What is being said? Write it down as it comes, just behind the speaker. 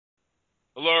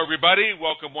Hello, everybody.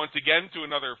 Welcome once again to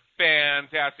another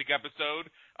fantastic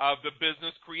episode of the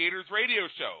Business Creators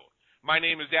Radio Show. My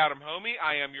name is Adam Homey.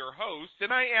 I am your host,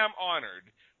 and I am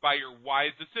honored by your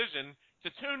wise decision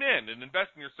to tune in and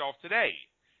invest in yourself today.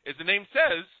 As the name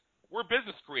says, we're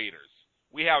business creators.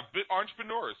 We have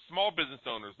entrepreneurs, small business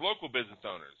owners, local business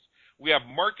owners. We have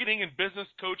marketing and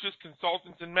business coaches,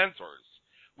 consultants, and mentors.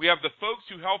 We have the folks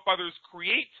who help others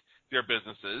create their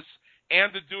businesses,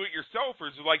 and the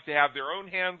do-it-yourselfers who like to have their own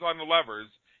hands on the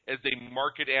levers as they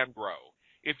market and grow.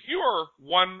 If you are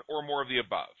one or more of the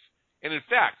above, and in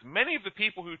fact, many of the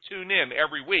people who tune in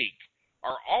every week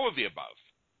are all of the above,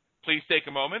 please take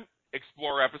a moment,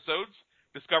 explore episodes,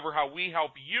 discover how we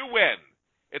help you win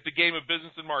at the game of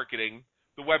business and marketing.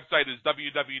 The website is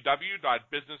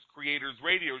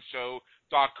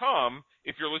www.businesscreatorsradioshow.com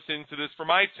if you're listening to this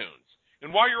from iTunes.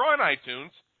 And while you're on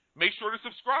iTunes, make sure to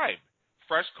subscribe.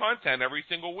 Fresh content every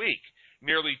single week.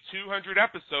 Nearly 200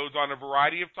 episodes on a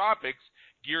variety of topics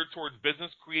geared towards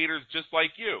business creators just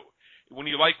like you. When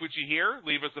you like what you hear,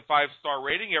 leave us a 5-star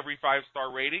rating. Every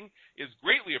 5-star rating is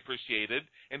greatly appreciated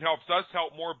and helps us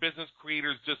help more business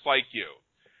creators just like you.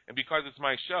 And because it's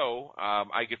my show,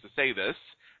 I get to say this.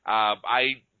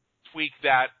 I tweak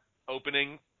that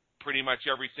opening pretty much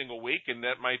every single week, and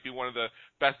that might be one of the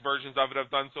best versions of it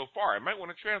I've done so far. I might want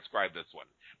to transcribe this one.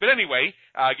 But anyway,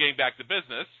 getting back to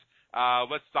business,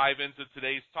 let's dive into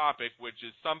today's topic, which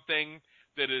is something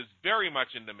that is very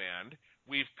much in demand.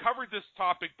 We've covered this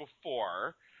topic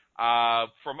before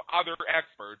from other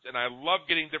experts, and I love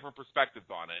getting different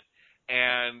perspectives on it.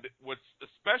 And what's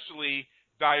especially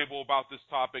valuable about this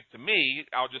topic to me,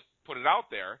 I'll just put it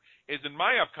out there, is in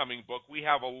my upcoming book, we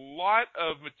have a lot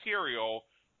of material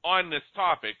on this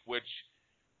topic, which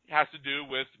has to do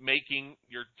with making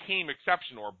your team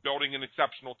exceptional or building an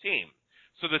exceptional team.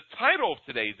 So the title of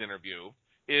today's interview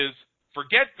is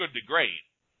Forget Good to Great,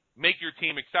 Make Your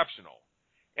Team Exceptional.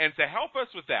 And to help us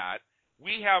with that,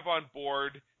 we have on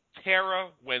board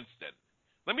Tara Winston.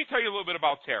 Let me tell you a little bit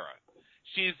about Tara.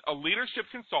 She's a leadership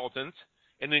consultant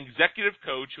and an executive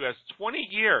coach who has 20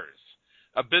 years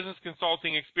of business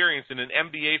consulting experience and an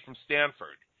MBA from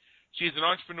Stanford. She's an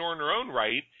entrepreneur in her own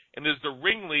right and is the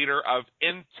ringleader of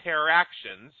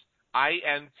Interactions,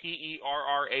 Interractions.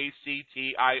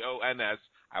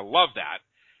 I love that.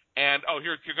 And,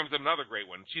 here comes another great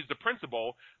one. She's the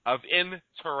principal of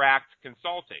Interact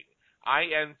Consulting,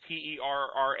 Interract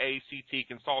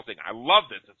Consulting. I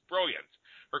love this. It's brilliant.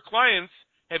 Her clients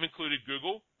have included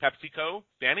Google, PepsiCo,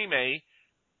 Fannie Mae,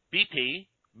 BP,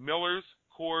 Miller's,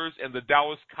 Coors, and the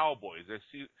Dallas Cowboys. I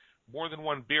see more than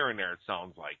one beer in there, it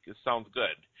sounds like. It sounds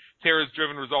good. Tara's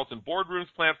driven results in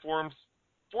boardrooms, platforms,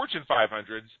 Fortune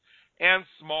 500s, and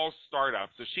small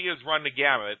startups. So she has run the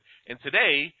gamut. And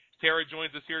today, Tara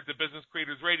joins us here at the Business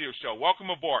Creators Radio Show. Welcome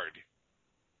aboard.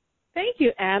 Thank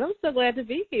you, Adam. So glad to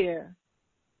be here.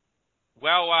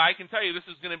 Well, I can tell you this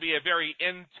is going to be a very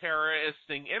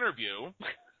interesting interview.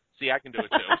 See, I can do it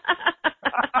too.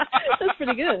 That's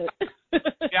pretty good.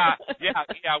 Yeah.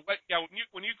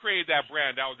 When you created that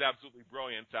brand, that was absolutely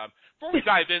brilliant. Before we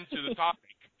dive into the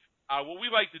topic, what we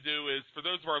like to do is, for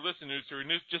those of our listeners who are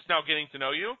just now getting to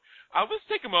know you, let's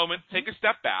take a moment, take a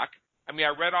step back. I mean, I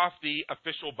read off the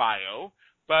official bio,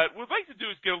 but what we'd like to do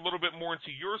is get a little bit more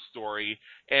into your story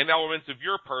and elements of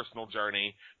your personal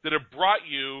journey that have brought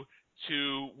you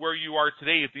to where you are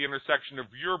today at the intersection of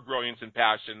your brilliance and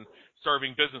passion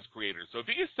serving business creators. So if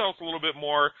you could tell us a little bit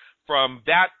more from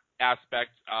that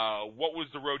aspect, what was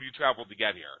the road you traveled to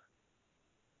get here?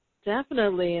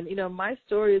 Definitely. And, my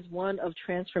story is one of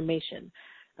transformation.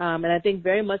 And I think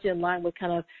very much in line with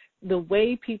kind of the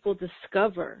way people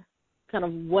discover kind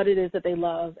of what it is that they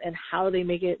love and how they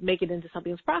make it into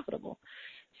something that's profitable.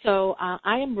 So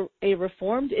I am a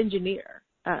reformed engineer.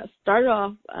 Started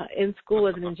off in school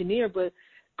as an engineer, but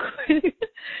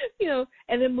and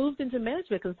then moved into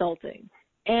management consulting.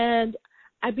 And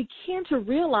I began to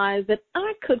realize that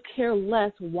I could care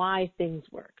less why things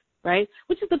work, right?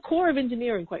 Which is the core of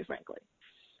engineering, quite frankly.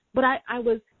 But I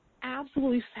was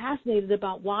absolutely fascinated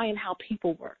about why and how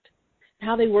people worked,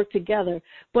 how they work together.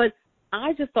 But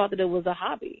I just thought that it was a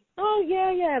hobby. Oh,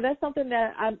 yeah, that's something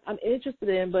that I'm interested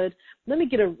in, but let me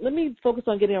focus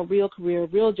on getting a real career, a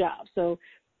real job. So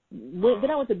then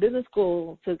I went to business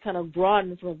school to kind of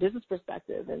broaden from a business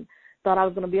perspective and thought I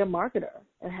was going to be a marketer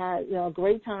and had, a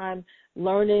great time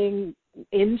learning,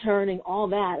 interning, all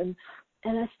that. And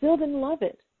I still didn't love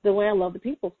it the way I love the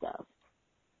people stuff.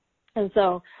 And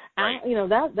so, right.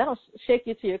 That'll shake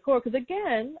you to your core. Because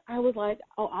again, I was like,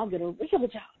 I'll get a real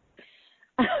job.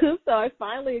 So I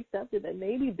finally accepted that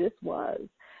maybe this was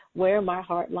where my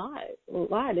heart lied.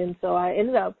 And so I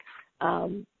ended up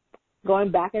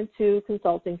going back into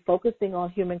consulting, focusing on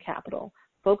human capital,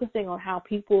 focusing on how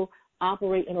people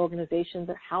operate in organizations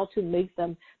and how to make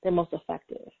them their most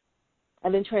effective.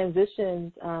 And then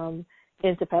transitioned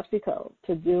into PepsiCo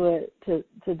to do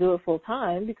it full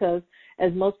time, because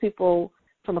as most people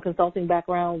from a consulting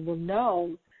background will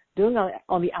know, doing it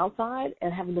on the outside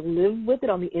and having to live with it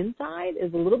on the inside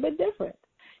is a little bit different.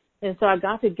 And so I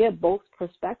got to get both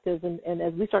perspectives. And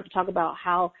as we start to talk about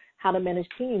how to manage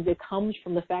teams, it comes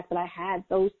from the fact that I had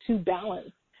those two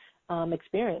balanced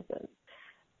experiences.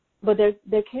 But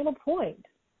there came a point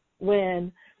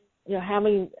when,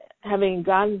 having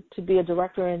gotten to be a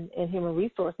director in human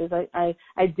resources, I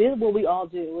did what we all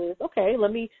do is, okay,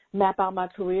 let me map out my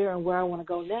career and where I want to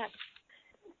go next.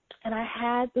 And I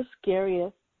had the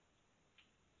scariest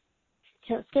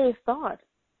thought.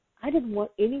 I didn't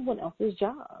want anyone else's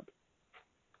job.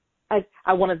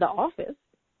 I wanted the office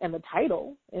and the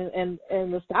title and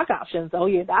the stock options. Oh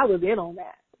yeah, I was in on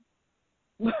that.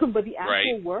 But the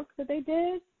actual work that they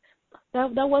did, I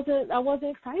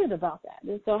wasn't excited about that.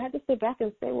 And so I had to sit back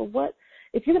and say, well, what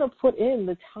if you're going to put in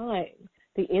the time,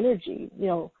 the energy,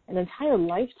 an entire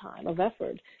lifetime of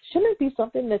effort, shouldn't it be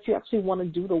something that you actually want to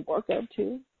do the work of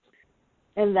too?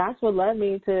 And that's what led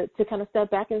me to kind of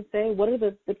step back and say, what are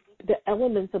the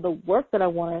elements of the work that I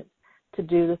wanted to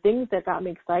do, the things that got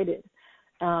me excited,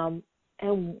 and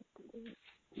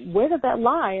where did that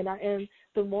lie? And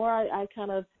the more I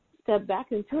kind of stepped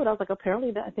back into it, I was like,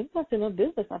 apparently I think that's in a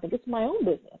business. I think it's my own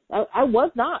business. I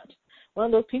was not one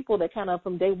of those people that kind of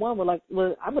from day one were like,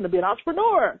 well, I'm going to be an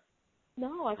entrepreneur.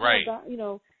 No, I kind of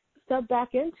got, stepped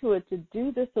back into it to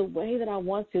do this the way that I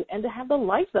want to and to have the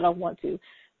life that I want to.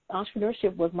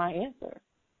 Entrepreneurship was my answer.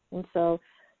 And so,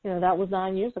 that was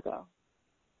 9 years ago.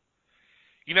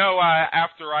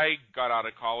 After I got out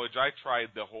of college, I tried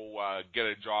the whole get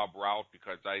a job route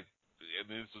because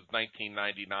this was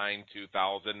 1999,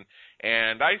 2000,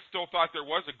 and I still thought there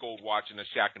was a gold watch in a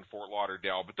shack in Fort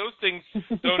Lauderdale, but those things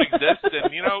don't exist,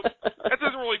 and, that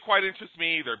doesn't really quite interest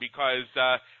me either because,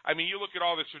 you look at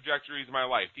all the trajectories of my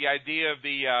life. The idea of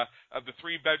the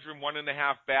 3-bedroom, 1.5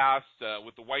 baths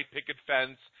with the white picket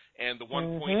fence and the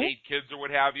 1.8 kids or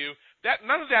what have you,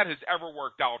 none of that has ever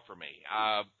worked out for me.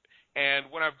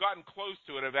 And when I've gotten close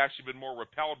to it, I've actually been more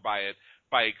repelled by it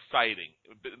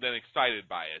than excited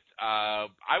by it.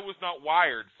 I was not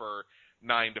wired for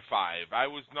 9 to 5. I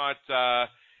was not,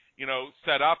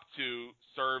 set up to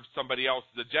serve somebody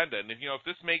else's agenda. And if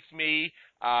this makes me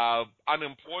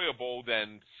unemployable,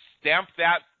 then stamp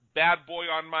that bad boy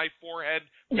on my forehead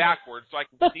backwards so I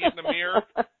can see it in the mirror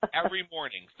every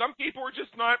morning. Some people are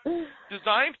just not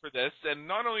designed for this, and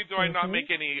not only do I not make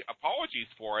any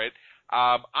apologies for it,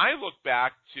 I look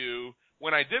back to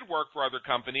when I did work for other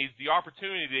companies, the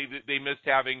opportunity they missed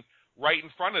having right in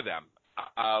front of them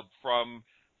from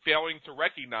failing to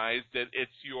recognize that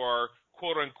it's your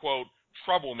quote-unquote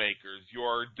troublemakers,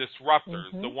 your disruptors,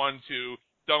 the ones who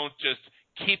don't just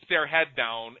keep their head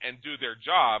down and do their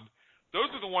job.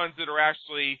 Those are the ones that are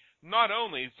actually not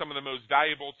only some of the most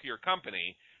valuable to your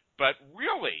company, but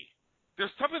really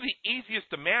they're some of the easiest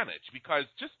to manage because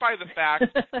just by the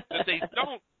fact that they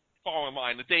don't fall in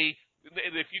line, that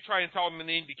if you try and tell them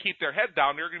they need to keep their head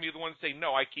down, they're going to be the ones saying,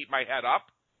 no, I keep my head up.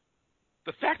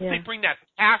 The fact that they bring that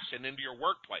passion into your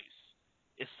workplace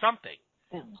is something.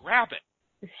 Grab it.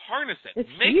 Harness it.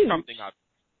 Make something of it.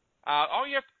 All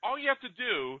you have to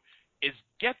do is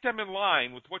get them in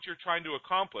line with what you're trying to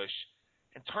accomplish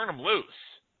and turn them loose.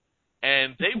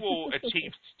 And they will achieve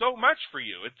so much for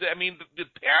you. The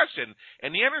passion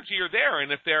and the energy are there. And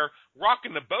if they're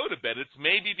rocking the boat a bit, it's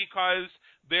maybe because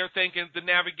they're thinking the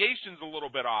navigation's a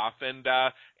little bit off, and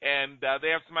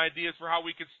they have some ideas for how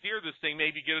we could steer this thing,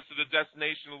 maybe get us to the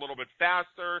destination a little bit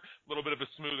faster, a little bit of a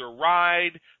smoother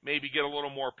ride, maybe get a little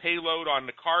more payload on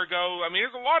the cargo.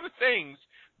 There's a lot of things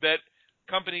that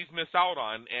companies miss out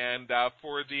on, and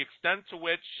for the extent to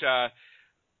which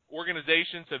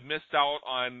organizations have missed out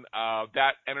on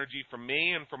that energy from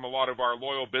me and from a lot of our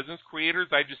loyal business creators,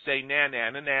 I just say, nah,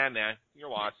 you're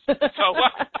lost. So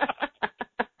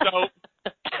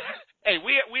hey,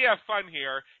 we have fun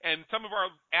here, and some of our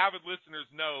avid listeners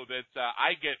know that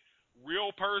I get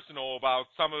real personal about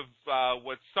some of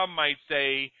what some might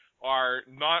say are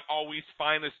not always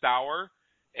finest hour,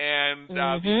 and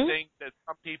these things that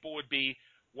some people would be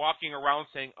walking around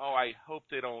saying, oh, I hope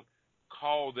they don't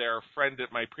call their friend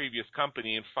at my previous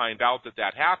company and find out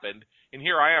that happened. And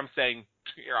here I am saying,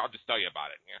 here, I'll just tell you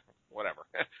about it. Yeah, whatever.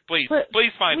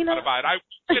 please find out about it. I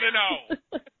want you to know.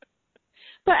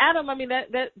 But Adam,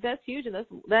 that's huge, and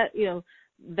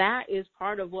that is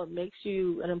part of what makes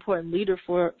you an important leader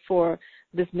for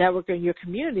this network in your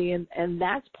community. And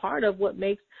that's part of what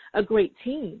makes a great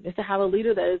team, is to have a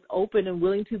leader that is open and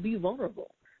willing to be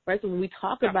vulnerable, right? So when we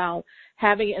talk about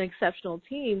having an exceptional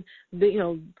team,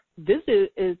 this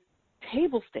is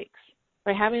table stakes,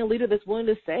 right? Having a leader that's willing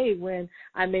to say when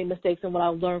I made mistakes and what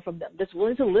I've learned from them, that's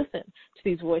willing to listen to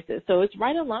these voices. So it's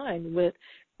right in line with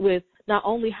not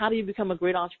only how do you become a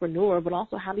great entrepreneur, but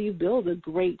also how do you build a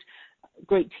great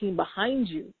team behind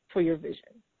you for your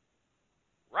vision.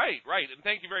 Right. And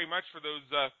thank you very much for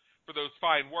those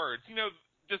fine words.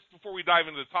 Just before we dive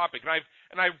into the topic,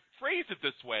 and I've phrased it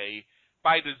this way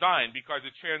by design because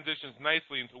it transitions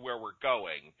nicely into where we're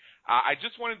going. I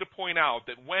just wanted to point out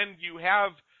that when you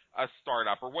have a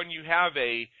startup or when you have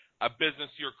a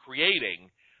business you're creating,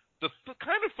 the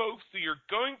kind of folks that you're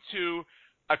going to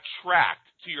attract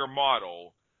to your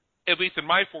model, at least in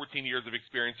my 14 years of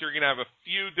experience, you're going to have a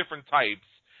few different types,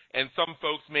 and some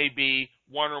folks may be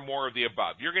one or more of the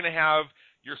above. You're going to have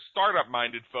your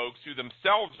startup-minded folks who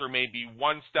themselves are maybe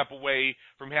one step away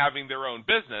from having their own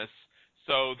business,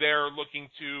 so they're looking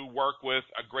to work with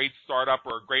a great startup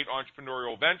or a great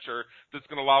entrepreneurial venture that's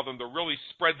going to allow them to really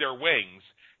spread their wings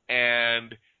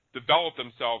and develop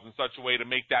themselves in such a way to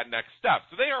make that next step.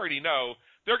 So they already know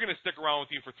they're going to stick around with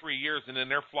you for 3 years, and then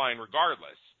they're flying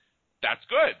regardless. That's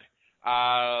good,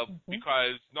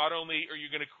 because not only are you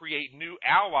going to create new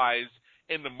allies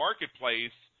in the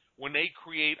marketplace when they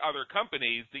create other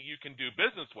companies that you can do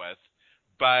business with,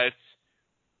 but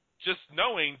just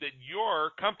knowing that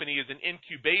your company is an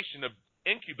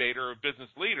incubator of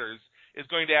business leaders is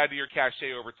going to add to your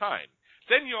cachet over time.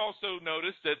 Then you also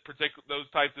notice that those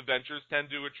types of ventures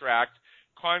tend to attract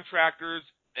contractors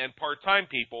and part-time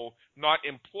people, not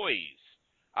employees.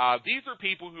 These are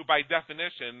people who, by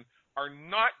definition, are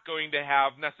not going to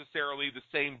have necessarily the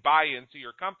same buy-in to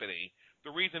your company.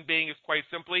 The reason being is quite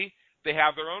simply they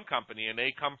have their own company and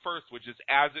they come first, which is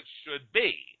as it should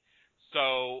be.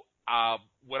 So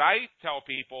what I tell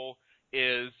people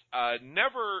is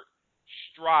never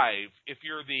strive, if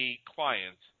you're the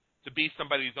client, to be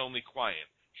somebody's only client.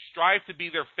 Strive to be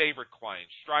their favorite client.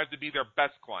 Strive to be their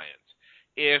best client.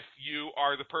 If you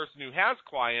are the person who has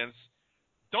clients,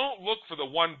 don't look for the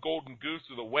one golden goose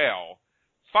or the whale.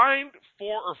 Find 4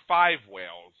 or 5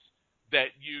 whales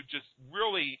that you just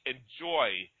really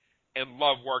enjoy and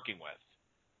love working with.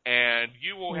 And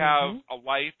you will have a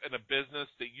life and a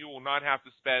business that you will not have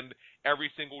to spend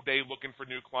every single day looking for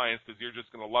new clients, because you're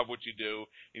just going to love what you do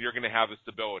and you're going to have the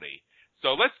stability.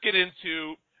 So let's get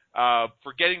into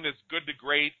forgetting this good to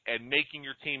great and making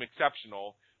your team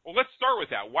exceptional. Well, let's start with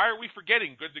that. Why are we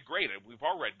forgetting good to great? We've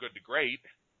all read Good to Great.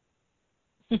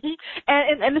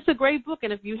 and it's a great book.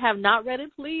 And if you have not read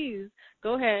it, please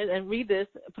go ahead and read this.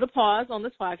 Put a pause on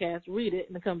this podcast, read it,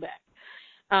 and then come back.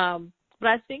 But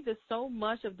I think that so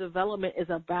much of development is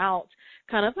about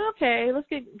kind of, okay, let's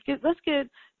get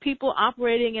people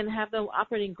operating and have them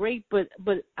operating great. But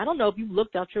I don't know if you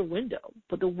looked out your window,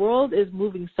 but the world is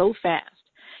moving so fast.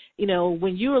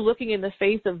 When you are looking in the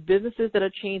face of businesses that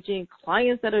are changing,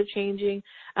 clients that are changing,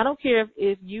 I don't care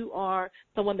if you are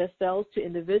someone that sells to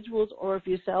individuals or if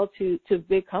you sell to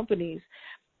big companies.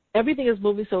 Everything is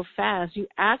moving so fast. You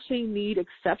actually need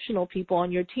exceptional people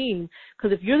on your team,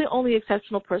 because if you're the only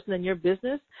exceptional person in your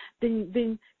business,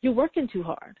 then you're working too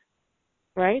hard,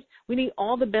 right? We need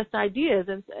all the best ideas.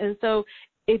 And so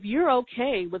if you're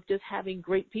okay with just having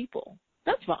great people,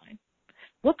 that's fine.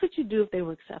 What could you do if they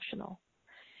were exceptional?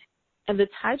 And the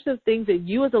types of things that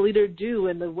you as a leader do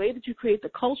and the way that you create the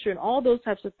culture and all those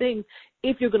types of things,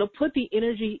 if you're going to put the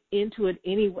energy into it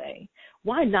anyway,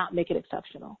 why not make it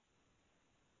exceptional?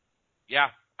 Yeah,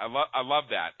 I love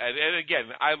that. And again,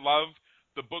 I love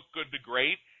the book Good to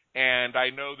Great, and I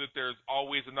know that there's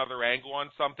always another angle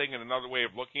on something and another way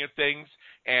of looking at things.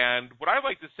 And what I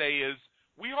like to say is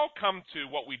we all come to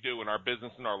what we do in our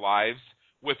business and our lives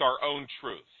with our own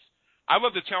truths. I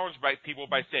love to challenge people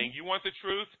by saying, you want the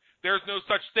truth? There's no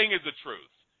such thing as the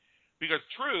truth, because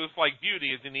truth, like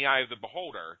beauty, is in the eye of the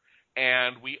beholder,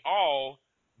 and we all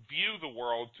view the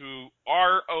world through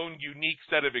our own unique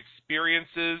set of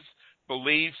experiences,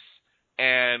 beliefs,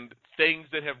 and things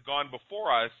that have gone before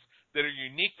us that are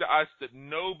unique to us that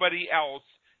nobody else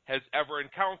has ever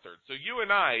encountered. So you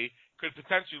and I could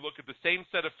potentially look at the same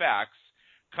set of facts,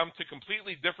 come to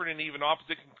completely different and even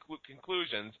opposite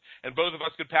conclusions, and both of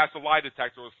us could pass a lie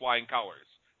detector with flying colors.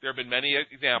 There have been many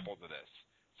examples of this,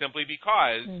 simply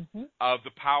because of the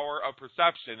power of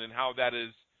perception and how that is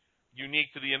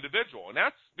unique to the individual. And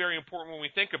that's very important when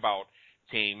we think about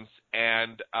teams.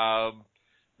 And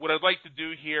what I'd like to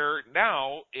do here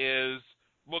now is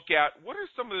look at what are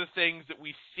some of the things that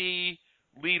we see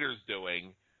leaders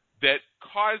doing that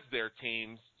cause their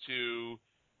teams to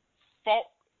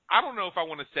fall? I don't know if I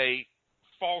want to say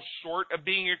fall short of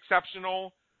being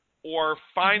exceptional, or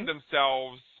find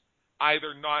themselves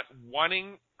either not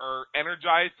wanting or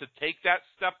energized to take that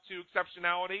step to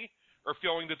exceptionality, or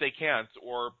feeling that they can't,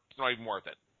 or it's not even worth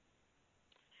it.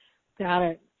 Got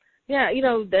it. Yeah,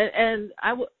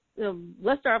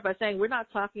 let's start by saying we're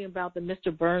not talking about the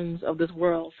Mr. Burns of this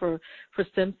world for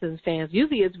Simpsons fans.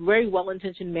 Usually it's very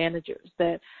well-intentioned managers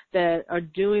that are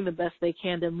doing the best they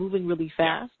can. They're moving really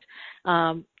fast.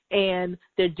 And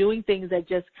they're doing things that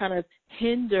just kind of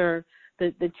hinder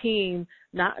the team,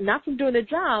 not from doing their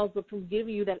jobs, but from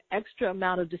giving you that extra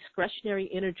amount of discretionary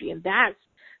energy. And that's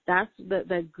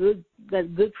that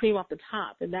good cream off the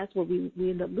top. And that's what we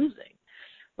end up losing.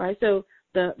 Right? So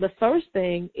the first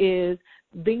thing is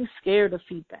being scared of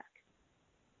feedback.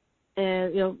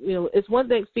 And, it's one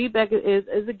thing, feedback is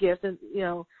a gift. And,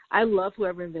 I love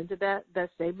whoever invented that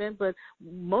statement, but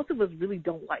most of us really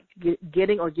don't like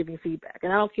getting or giving feedback.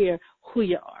 And I don't care who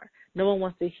you are. No one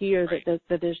wants to hear that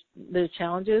there's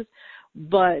challenges.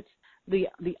 But the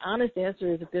honest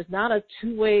answer is that there's not an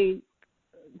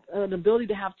ability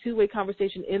to have two-way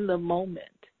conversation in the moment.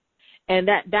 And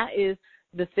that is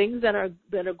the things that are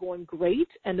going great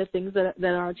and the things that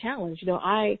are a challenge.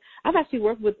 I've actually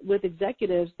worked with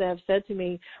executives that have said to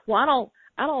me, well,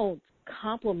 I don't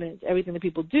compliment everything that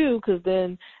people do because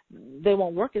then they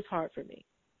won't work as hard for me.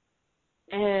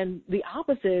 And the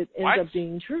opposite ends up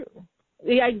being true.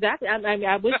 Yeah, exactly.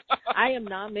 I wish I am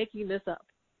not making this up.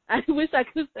 I wish I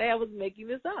could say I was making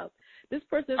this up. This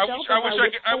person felt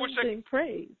withholding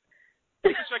praise. I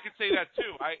wish I could say that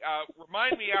too.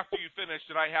 Remind me after you finish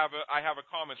that I have a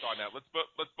comment on that.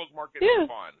 Let's bookmark it and move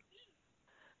on.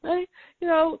 Right?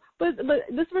 But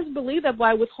this person believed that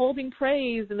by withholding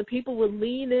praise, and the people would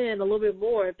lean in a little bit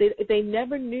more. If they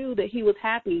never knew that he was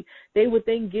happy, they would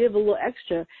then give a little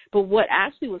extra. But what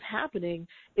actually was happening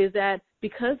is that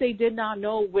because they did not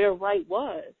know where right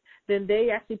was, then they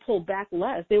actually pulled back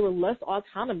less. They were less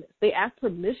autonomous. They asked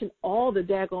permission all the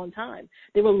daggone time.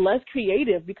 They were less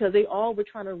creative because they all were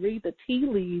trying to read the tea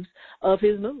leaves of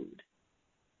his mood.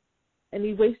 And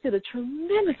he wasted a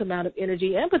tremendous amount of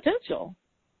energy and potential.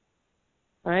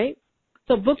 Right?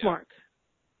 So bookmark.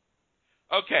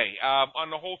 Okay.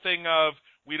 On the whole thing of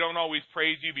we don't always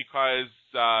praise you because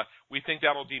we think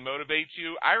that'll demotivate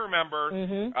you. I remember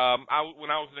when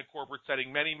I was in a corporate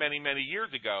setting many, many, many years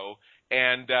ago,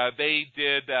 and they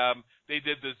did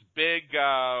this big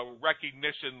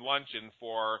recognition luncheon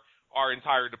for our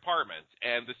entire department,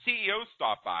 and the CEO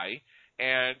stopped by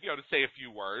and to say a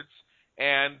few words,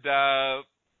 and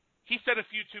he said a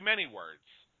few too many words.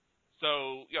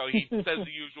 So, he says the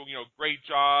usual, great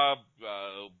job,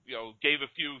 gave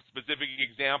a few specific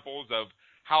examples of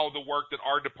how the work that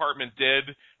our department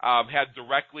did had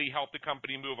directly helped the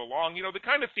company move along. The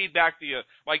kind of feedback that you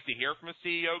like to hear from a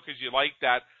CEO, because you like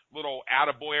that little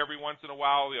attaboy every once in a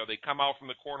while. They come out from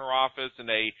the corner office and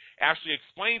they actually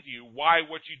explain to you why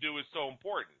what you do is so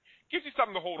important. Gives you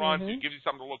something to hold on to, gives you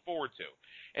something to look forward to.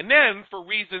 And then, for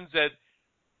reasons that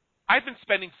I've been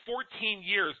spending 14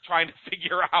 years trying to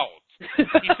figure out,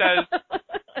 he says,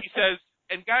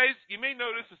 and guys, you may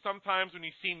notice that sometimes when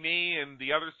you see me and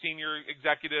the other senior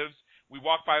executives, we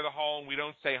walk by the hall and we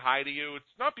don't say hi to you.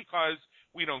 It's not because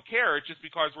we don't care. It's just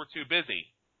because we're too busy.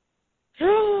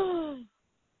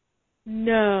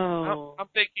 No. I'm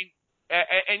thinking,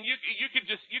 and you could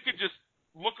just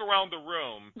look around the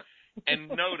room and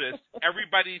notice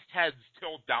everybody's heads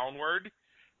tilt downward,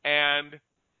 and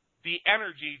the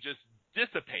energy just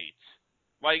dissipates.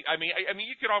 Like, I mean,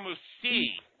 you could almost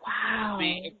see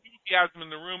the enthusiasm in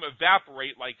the room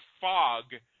evaporate like fog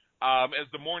as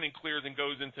the morning clears and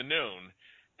goes into noon.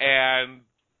 And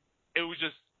it was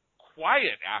just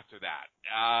quiet after that.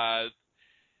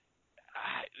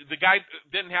 The guy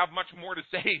didn't have much more to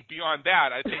say beyond that.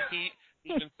 I think he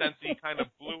even sensed he kind of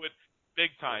blew it big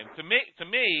time. To me,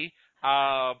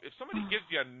 if somebody gives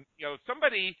you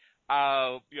somebody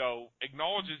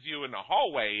acknowledges you in the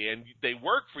hallway and they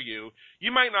work for you,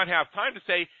 you might not have time to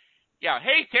say,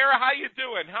 hey, Tara, how you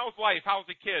doing? How's life? How's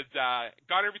the kids?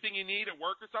 Got everything you need at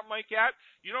work or something like that?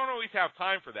 You don't always have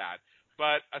time for that.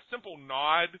 But a simple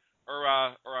nod or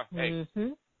a hey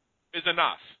is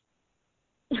enough.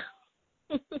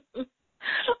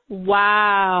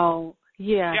 Wow.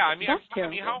 Yeah. Yeah, that's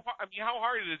terrible. How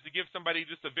hard it is to give somebody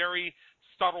just a very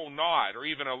subtle nod or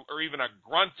even a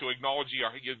grunt to acknowledge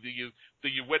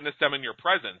that you witness them in your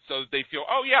presence, so that they feel,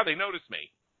 oh yeah, they noticed me.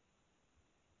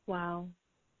 Wow.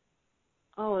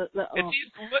 It's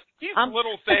these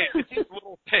little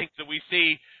things that we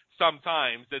see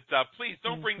sometimes that please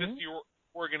don't bring this to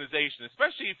organization,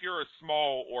 especially if you're a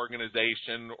small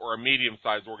organization or a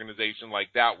medium-sized organization like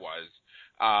that was,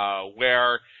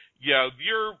 where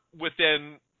you're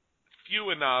within few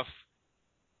enough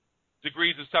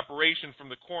degrees of separation from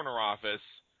the corner office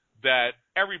that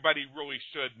everybody really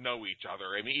should know each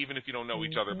other. I mean, even if you don't know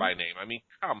each other by name. I mean,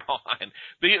 come on.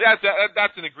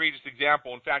 That's an egregious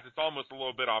example. In fact, it's almost a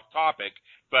little bit off topic,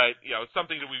 but it's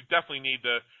something that we definitely need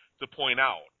to point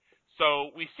out.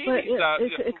 So we see but these.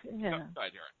 yeah.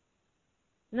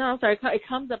 No, I'm sorry. It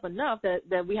comes up enough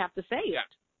that we have to say it,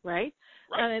 right?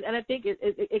 Right. And I think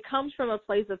it comes from a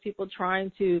place of people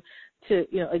trying to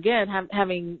again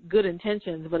having good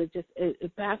intentions, but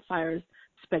it backfires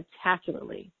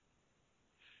spectacularly.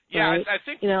 Yeah, right? I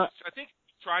think what he's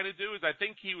trying to do is I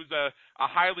think he was a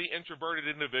highly introverted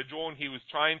individual, and he was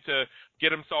trying to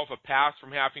get himself a pass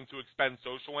from having to expend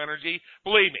social energy.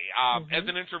 Believe me, as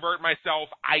an introvert myself,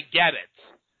 I get it,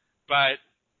 but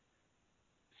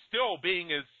still,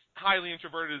 being as highly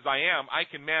introverted as I am, I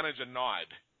can manage a nod.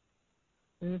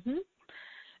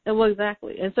 And well,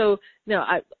 exactly. And so,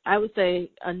 I would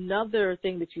say another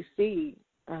thing that you see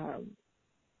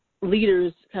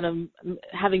leaders kind of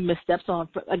having missteps on,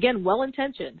 again,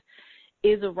 well-intentioned,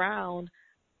 is around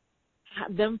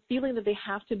them feeling that they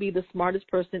have to be the smartest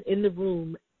person in the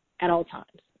room at all times.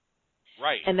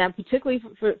 Right. And that particularly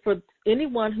for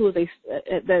anyone who is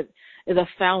a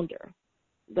founder,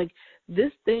 like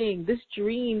this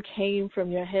dream came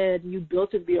from your head and you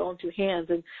built it with your own two hands,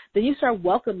 and then you start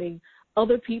welcoming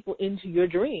other people into your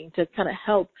dream to kind of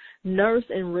help nurse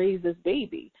and raise this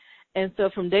baby. And so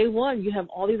from day one, you have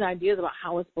all these ideas about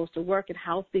how it's supposed to work and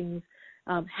how things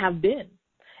have been.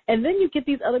 And then you get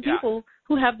these other people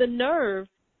who have the nerve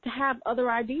to have other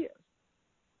ideas.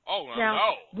 Oh,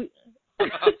 now, no.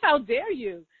 How dare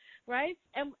you, right?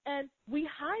 And we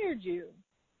hired you.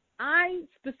 I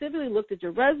specifically looked at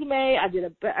your resume.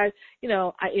 I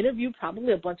interviewed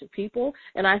probably a bunch of people,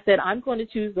 and I said, I'm going to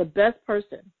choose the best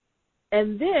person.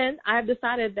 And then I've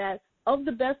decided that of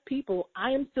the best people, I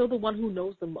am still the one who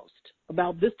knows the most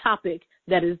about this topic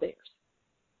that is theirs.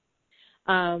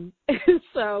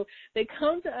 So they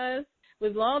come to us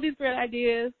with all these great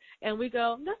ideas, and we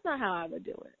go, that's not how I would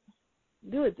do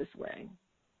it. Do it this way.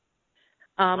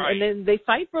 Right. And then they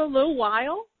fight for a little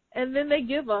while, and then they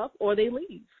give up or they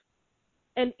leave.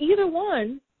 And either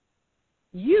one,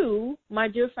 you, my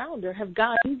dear founder, have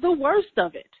gotten the worst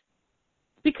of it.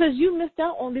 Because you missed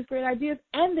out on these great ideas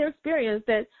and their experience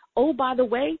that, oh, by the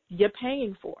way, you're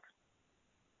paying for.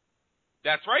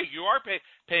 That's right. You are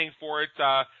paying for it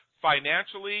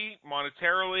financially,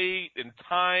 monetarily, in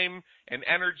time and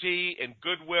energy and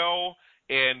goodwill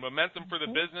and momentum for the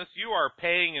business. You are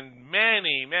paying in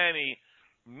many, many,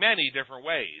 many different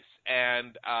ways.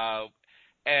 And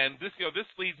this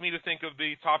leads me to think of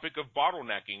the topic of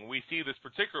bottlenecking. We see this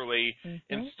particularly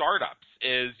in startups.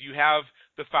 Is you have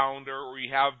the founder or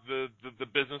you have the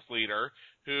business leader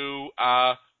who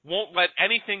won't let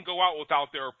anything go out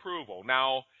without their approval.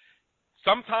 Now,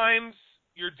 sometimes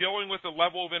you're dealing with a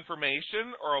level of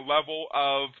information or a level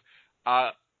of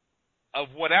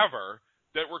whatever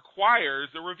that requires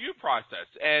a review process,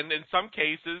 and in some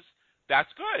cases, that's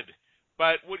good.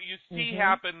 But what you see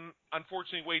happen,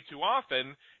 unfortunately, way too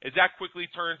often is that quickly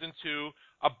turns into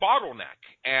a bottleneck.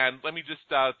 And let me just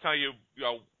tell you,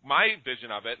 my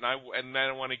vision of it, and then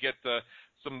I want to get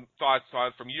some thoughts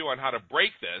from you on how to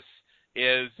break this.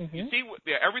 Is you see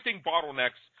everything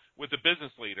bottlenecks with the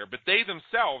business leader, but they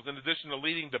themselves, in addition to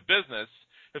leading the business,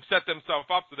 have set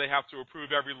themselves up so they have to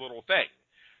approve every little thing.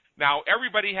 Now,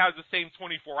 everybody has the same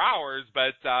 24 hours,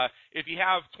 but if you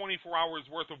have 24 hours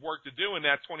worth of work to do in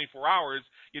that 24 hours,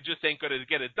 you just ain't going to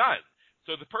get it done.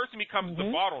 So the person becomes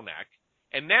the bottleneck,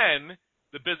 and then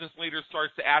the business leader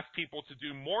starts to ask people to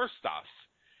do more stuff.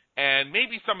 And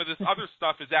maybe some of this other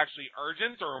stuff is actually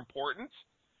urgent or important,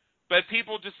 but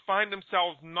people just find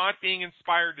themselves not being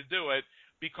inspired to do it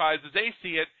because, as they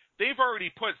see it, they've already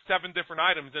put 7 different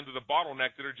items into the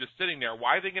bottleneck that are just sitting there.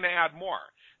 Why are they going to add more?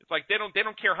 It's like they don't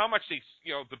care how much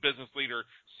the business leader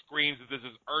screams that this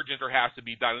is urgent or has to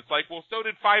be done. It's like, well, so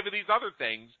did 5 of these other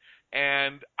things,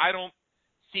 and I don't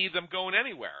see them going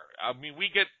anywhere. I mean,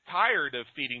 we get tired of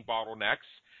feeding bottlenecks,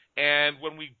 and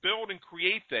when we build and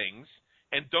create things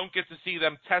and don't get to see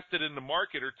them tested in the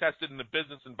market or tested in the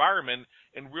business environment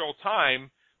in real time,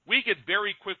 we get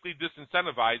very quickly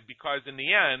disincentivized because in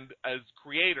the end, as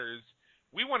creators,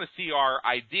 we want to see our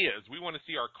ideas, we want to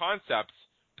see our concepts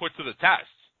put to the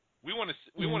test. We want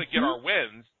to get our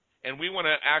wins, and we want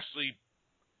to actually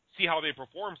see how they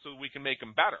perform so that we can make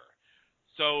them better.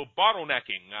 So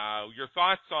bottlenecking, your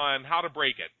thoughts on how to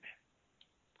break it?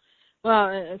 Well,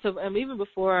 and even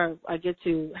before I get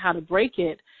to how to break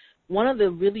it, one of the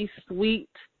really sweet,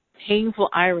 painful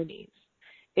ironies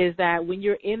is that when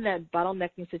you're in that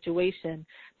bottlenecking situation,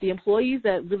 the employees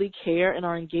that really care and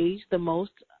are engaged the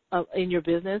most in your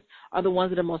business are the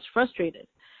ones that are most frustrated,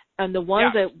 and the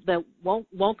ones that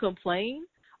won't complain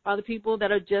are the people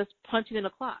that are just punching in a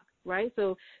clock, right?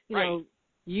 So you know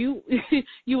you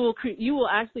will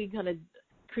actually kind of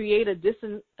create a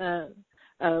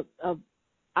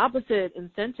opposite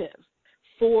incentive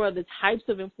for the types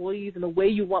of employees and the way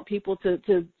you want people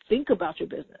to think about your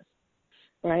business,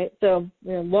 right? So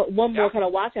one more kind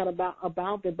of watch out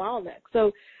about the bottleneck.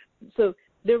 So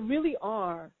there really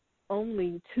are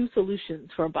only two solutions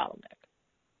for a bottleneck.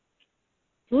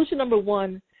 Solution number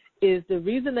one is the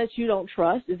reason that you don't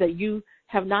trust is that you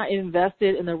have not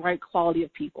invested in the right quality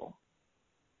of people.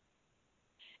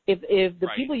 If the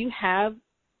people you have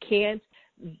can't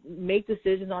make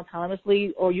decisions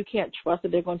autonomously, or you can't trust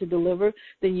that they're going to deliver,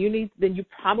 then you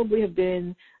probably have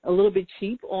been a little bit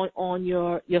cheap on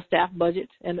your staff budget.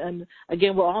 And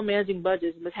again, we're all managing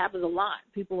budgets, and this happens a lot.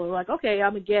 People are like, okay,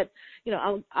 I'm gonna get,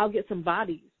 I'll get some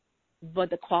bodies,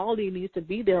 but the quality needs to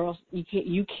be there, or else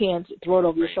you can't throw it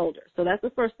over your shoulder. So that's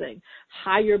the first thing.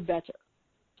 Hire better,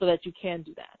 so that you can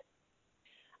do that.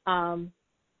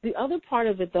 The other part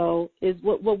of it, though, is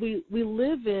what we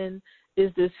live in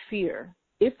is this fear.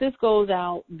 If this goes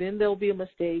out, then there'll be a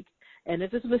mistake. And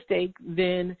if it's a mistake,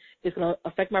 then it's going to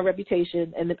affect my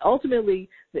reputation. And then ultimately,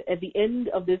 at the end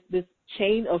of this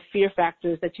chain of fear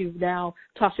factors that you've now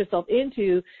tossed yourself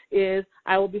into is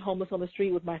I will be homeless on the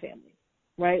street with my family,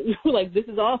 right? Like, this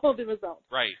is all the result.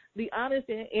 Right. The honest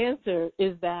answer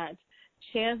is that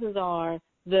chances are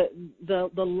the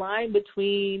line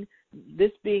between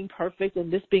this being perfect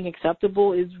and this being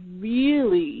acceptable is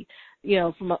really,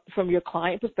 from your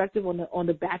client perspective, on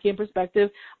the back end perspective,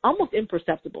 almost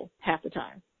imperceptible half the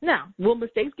time. Now, will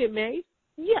mistakes get made?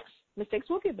 Yes, mistakes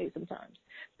will get made sometimes.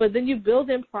 But then you build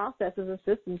in processes and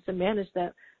systems to manage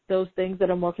those things that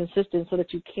are more consistent so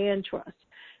that you can trust.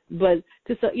 But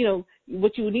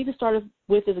what you need to start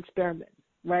with is experiment,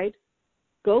 right?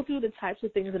 Go through the types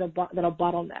of things that are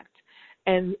bottlenecked,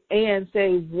 and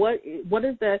say what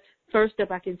is the first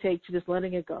step I can take to just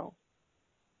letting it go.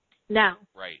 Now,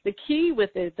 the key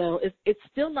with it, though, is it's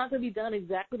still not going to be done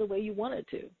exactly the way you want it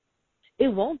to. It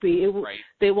won't be.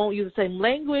 They won't use the same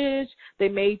language. They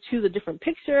may choose a different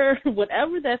picture,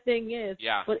 whatever that thing is.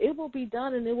 Yeah. But it will be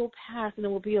done, and it will pass, and it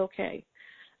will be okay.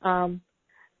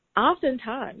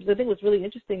 Oftentimes, I think what's really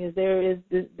interesting is there is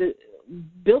the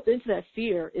built into that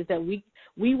fear is that we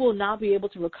will not be able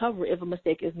to recover if a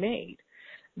mistake is made.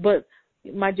 But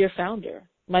my dear founder,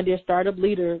 my dear startup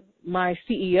leader, my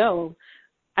CEO,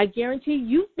 I guarantee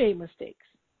you've made mistakes,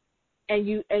 and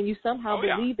you somehow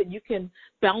believe that you can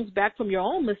bounce back from your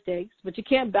own mistakes, but you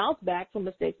can't bounce back from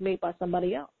mistakes made by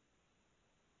somebody else.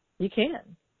 You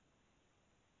can.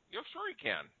 Yeah, sure you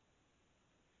can.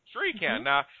 Sure you can.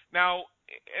 Now,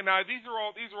 these are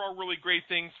all really great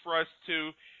things for us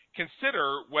to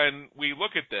consider when we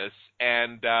look at this.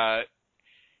 And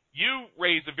you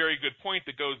raised a very good point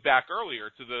that goes back earlier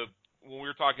to when we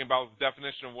were talking about the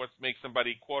definition of what makes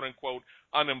somebody quote unquote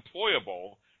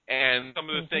unemployable, and some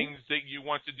of the things that you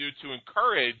want to do to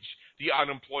encourage the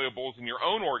unemployables in your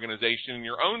own organization, in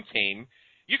your own team.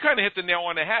 You kind of hit the nail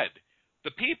on the head. The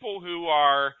people who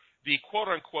are the quote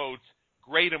unquote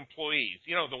great employees,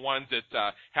 the ones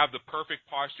that have the perfect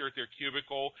posture at their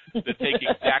cubicle, that take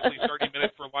exactly 30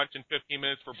 minutes for lunch and 15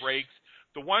 minutes for breaks,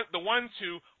 the ones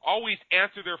who always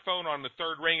answer their phone on the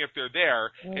third ring if they're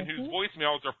there, and whose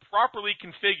voicemails are properly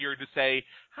configured to say,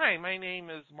 "Hi, my name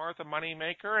is Martha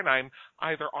Moneymaker, and I'm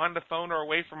either on the phone or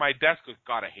away from my desk."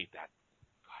 God, I hate that.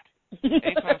 God.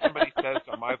 Anytime somebody says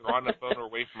I'm either on the phone or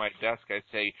away from my desk, I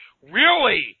say,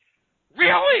 "Really?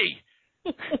 Really?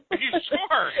 Are you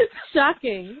sure?"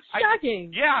 Shocking.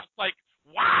 Like,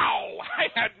 wow, I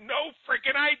had no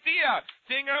freaking idea.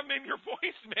 Seeing I'm in your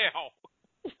voicemail.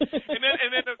 and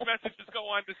then the messages go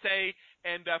on to say,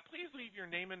 and please leave your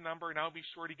name and number, and I'll be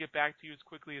sure to get back to you as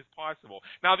quickly as possible.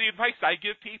 Now, the advice I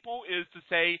give people is to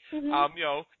say, please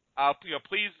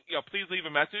leave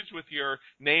a message with your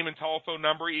name and telephone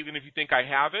number, even if you think I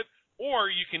have it,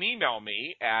 or you can email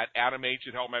me at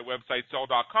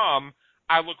adamh@helpmywebsitesell.com.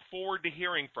 I look forward to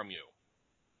hearing from you.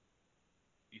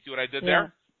 You see what I did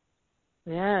there?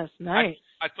 Yes, nice.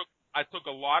 I took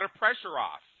a lot of pressure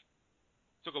off.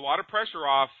 Took a lot of pressure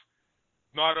off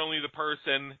not only the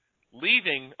person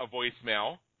leaving a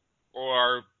voicemail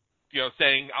or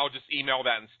saying I'll just email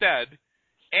that instead,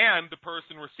 and the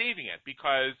person receiving it,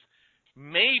 because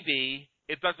maybe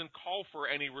it doesn't call for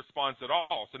any response at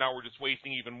all. So now we're just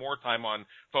wasting even more time on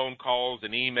phone calls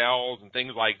and emails and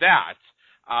things like that.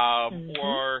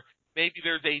 Or maybe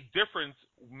there's a different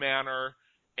manner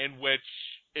in which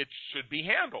it should be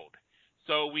handled.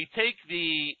 So we take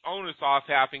the onus off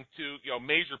having to,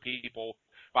 measure people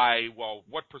by,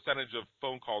 what percentage of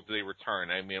phone calls do they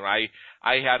return? I mean, I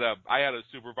had a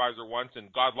supervisor once,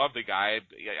 and God love the guy.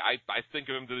 I think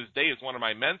of him to this day as one of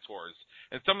my mentors.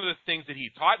 And some of the things that he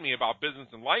taught me about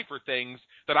business and life are things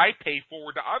that I pay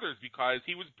forward to others because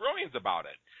he was brilliant about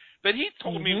it. But he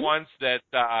told me once that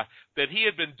he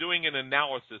had been doing an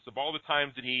analysis of all the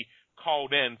times that he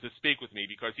called in to speak with me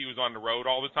because he was on the road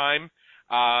all the time.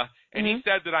 And he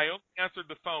said that I only answered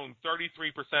the phone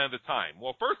 33% of the time.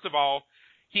 Well, first of all,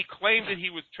 he claimed that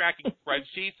he was tracking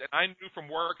spreadsheets, and I knew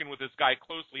from working with this guy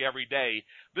closely every day,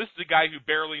 this is a guy who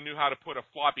barely knew how to put a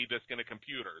floppy disk in a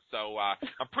computer. So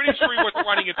I'm pretty sure he wasn't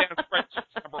running advanced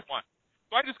spreadsheets, number one.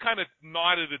 So I just kind of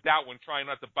nodded at that one, trying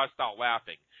not to bust out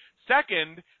laughing.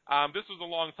 Second, this was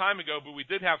a long time ago, but we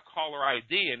did have caller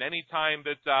ID, and any time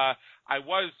that I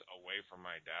was away from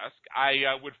my desk,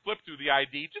 I would flip through the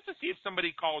ID just to see if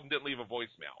somebody called and didn't leave a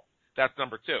voicemail. That's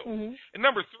number two. And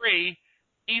number three,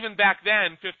 even back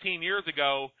then, 15 years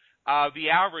ago, the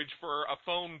average for a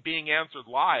phone being answered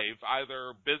live,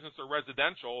 either business or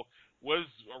residential, was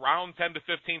around 10 to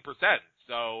 15%.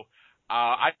 So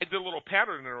I did a little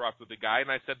pattern interrupt with the guy,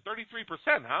 and I said,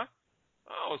 33%, huh?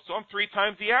 Oh, so I'm 3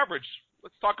 times the average.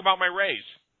 Let's talk about my raise.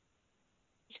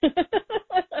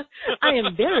 I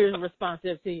am very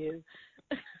responsive to you.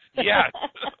 Yes.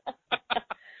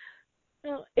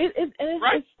 Right.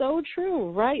 It's so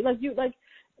true, right? Like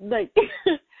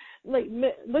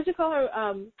what you call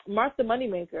her, Martha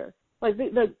Moneymaker. Like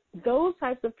those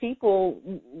types of people,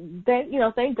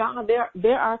 thank God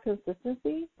there are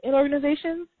consistency in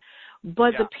organizations,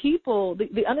 but the people,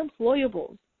 the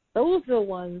unemployables, those are the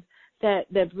ones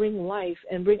that bring life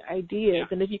and bring ideas.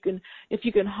 And if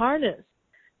you can harness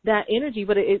that energy,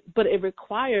 but it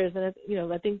requires,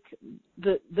 and I think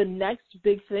the next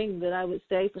big thing that I would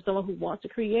say for someone who wants to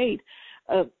create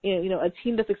a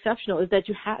team that's exceptional is that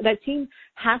that team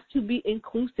has to be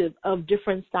inclusive of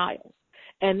different styles,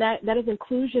 and that is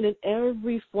inclusion in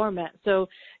every format. So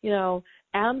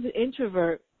Adam's an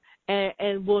introvert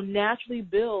and will naturally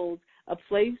build a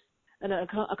place and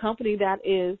a company that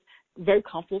is very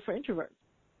comfortable for introverts.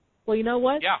 Well, you know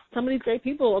what? Yeah. Some of these great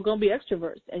people are going to be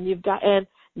extroverts, and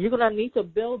you're going to need to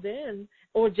build in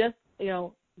or just,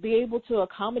 be able to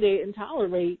accommodate and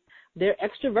tolerate their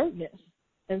extrovertness.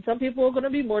 And some people are going to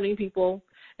be morning people,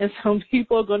 and some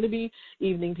people are going to be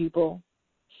evening people.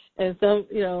 And some,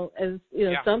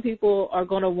 some people are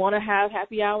going to want to have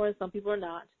happy hour, and some people are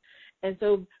not. And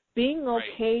so being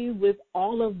okay with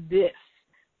all of this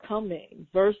coming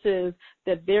versus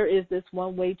that there is this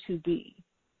one way to be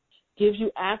gives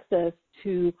you access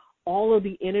to all of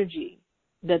the energy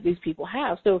that these people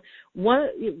have. So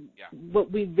what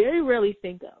we very rarely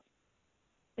think of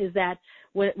is that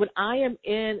when I am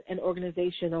in an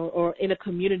organization or in a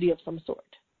community of some sort,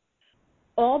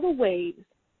 all the ways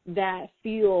that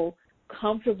feel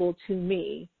comfortable to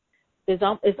me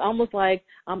it's almost like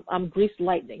I'm greased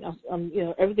lightning. I'm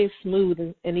everything's smooth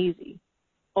and easy.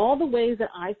 All the ways that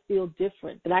I feel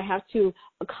different, that I have to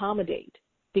accommodate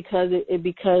because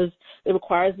it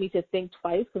requires me to think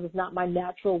twice because it's not my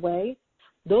natural way.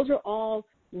 Those are all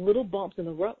little bumps in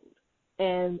the road,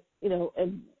 and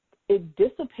it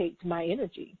dissipates my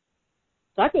energy.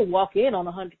 So I can walk in on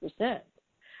 100%,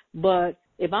 but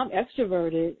if I'm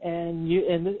extroverted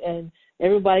and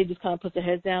everybody just kind of puts their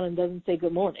heads down and doesn't say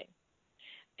good morning,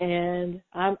 and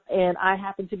I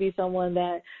happen to be someone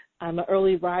that I'm an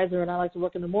early riser and I like to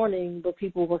work in the morning, but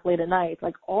people work late at night.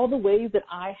 Like all the ways that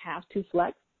I have to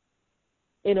flex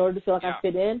in order to feel like I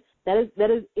fit in, that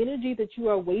is energy that you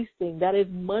are wasting. That is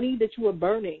money that you are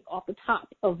burning off the top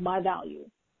of my value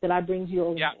that I bring to your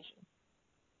organization.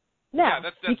 Now,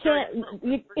 that's you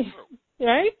can't,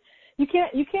 right? You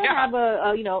can't have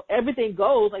a everything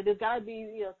goes. Like there's got to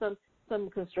be some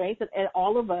constraints, and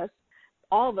all of us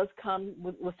come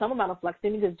with some amount of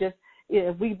flexing because just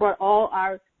if we brought all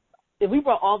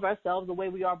of ourselves the way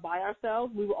we are by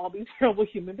ourselves, we would all be terrible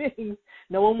human beings.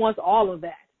 No one wants all of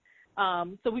that.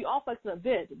 So we all flex a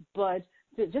bit, but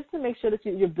just to make sure that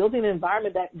you're building an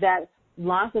environment that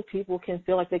lots of people can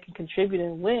feel like they can contribute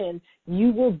and win,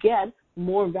 you will get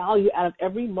more value out of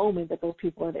every moment that those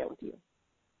people are there with you.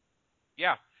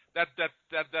 Yeah, that's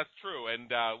true. And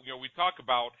we talk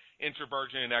about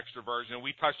introversion and extroversion.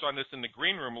 We touched on this in the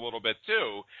green room a little bit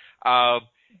too.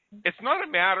 It's not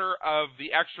a matter of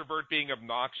the extrovert being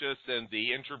obnoxious and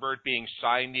the introvert being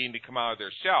shy, needing to come out of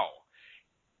their shell.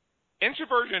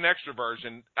 introversion and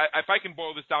extroversion, if I can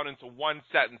boil this down into one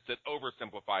sentence that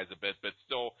oversimplifies a bit but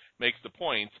still makes the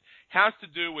point, has to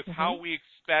do with how we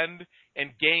expend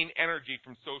and gain energy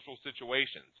from social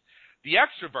situations. The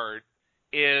extrovert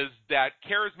is that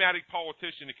charismatic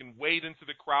politician who can wade into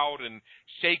the crowd and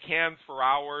shake hands for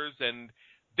hours and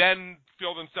then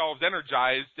feel themselves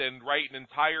energized and write an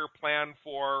entire plan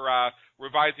for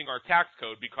revising our tax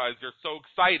code because they're so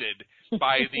excited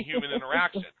by the human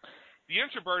interaction. The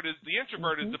introvert is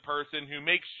the person who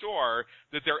makes sure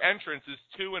that their entrance is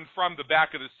to and from the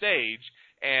back of the stage,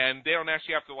 and they don't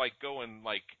actually have to go and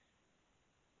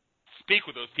speak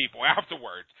with those people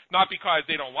afterwards. Not because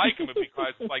they don't like them, but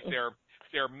because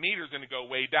their meter's going to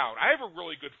go way down. I have a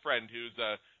really good friend who's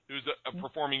a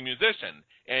performing musician,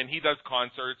 and he does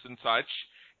concerts and such.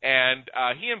 And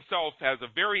he himself has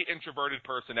a very introverted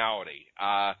personality.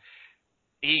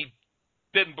 He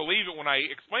didn't believe it when I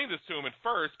explained this to him at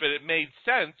first, but it made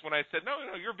sense when I said, no,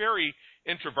 you're very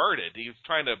introverted. He was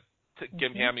trying to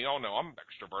give me, oh, no, I'm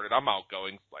extroverted. I'm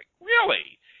outgoing. It's like,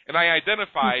 really? And I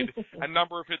identified a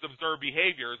number of his observed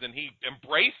behaviors, and he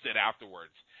embraced it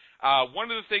afterwards.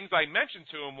 One of the things I mentioned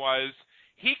to him was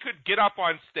he could get up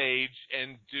on stage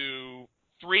and do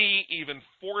 3, even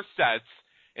 4 sets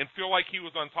and feel like he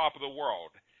was on top of the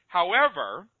world.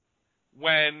 However,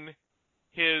 when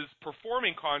his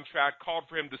performing contract called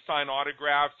for him to sign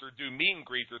autographs or do meet and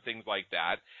greets or things like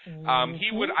that,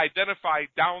 he would identify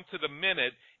down to the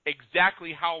minute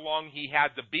exactly how long he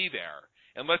had to be there.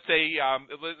 And let's say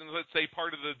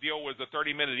part of the deal was a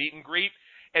 30-minute meet and greet.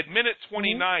 At minute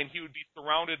 29, he would be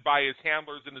surrounded by his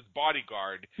handlers and his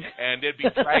bodyguard, and they'd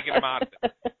be dragging him out of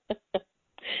it.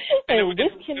 And it was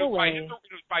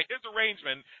by his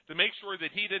arrangement to make sure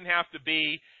that he didn't have to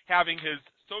be having his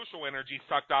social energy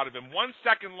sucked out of him 1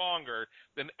 second longer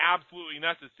than absolutely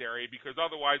necessary, because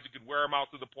otherwise it could wear him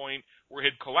out to the point where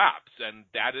he'd collapse. And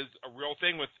that is a real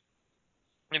thing with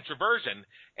introversion.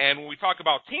 And when we talk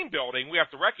about team building, we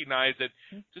have to recognize that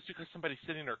just because somebody's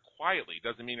sitting there quietly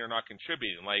doesn't mean they're not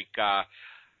contributing.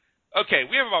 Okay,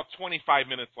 we have about 25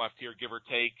 minutes left here, give or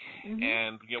take,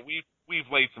 and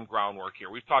we've laid some groundwork here.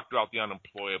 We've talked about the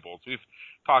unemployables. We've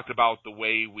talked about the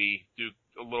way we do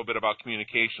a little bit about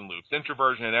communication loops,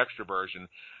 introversion and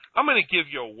extroversion. I'm going to give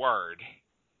you a word,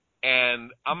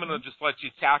 and I'm going to just let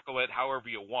you tackle it however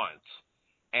you want.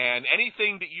 And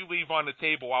anything that you leave on the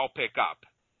table, I'll pick up.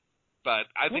 But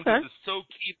I think this is so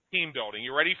key to team building.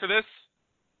 You ready for this?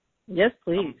 Yes,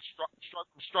 please. I'm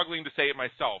struggling to say it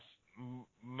myself.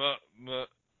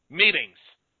 Meetings.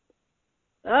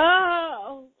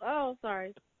 Oh,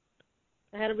 sorry.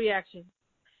 I had a reaction.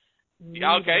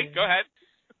 Yeah, okay, go ahead.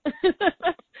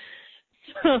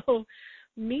 So,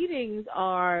 meetings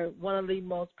are one of the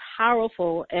most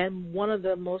powerful and one of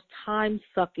the most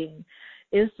time-sucking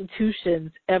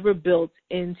institutions ever built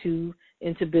into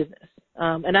business.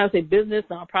 And I would say business,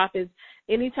 nonprofits,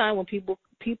 anytime when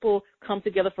people come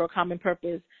together for a common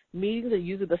purpose, meetings are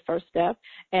usually the first step,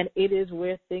 and it is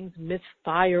where things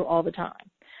misfire all the time.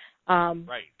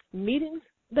 Right. Meetings,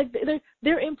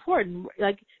 they're important.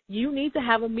 You need to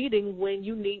have a meeting when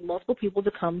you need multiple people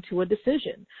to come to a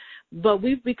decision. But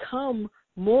we've become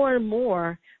more and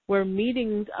more where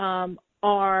meetings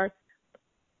are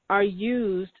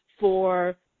used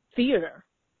for theater.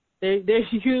 They're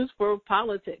used for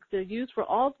politics. They're used for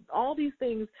all these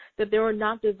things that they were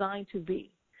not designed to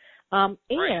be.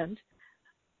 And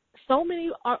so many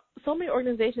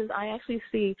organizations, I actually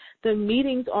see the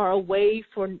meetings are a way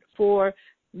for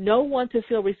no one to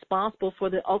feel responsible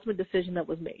for the ultimate decision that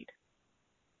was made.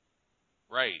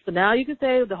 Right. So now you can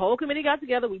say the whole committee got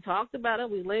together, we talked about it,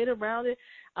 we laid around it,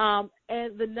 and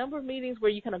the number of meetings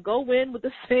where you kind of go in with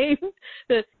the same,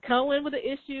 come in with the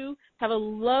issue, have a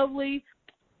lovely,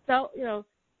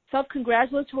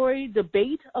 self-congratulatory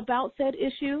debate about said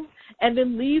issue, and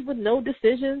then leave with no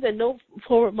decisions and no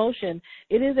forward motion.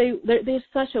 There's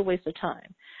such a waste of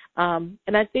time.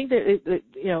 And I think that,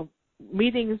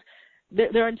 meetings,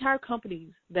 there are entire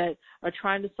companies that are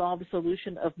trying to solve the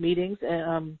solution of meetings,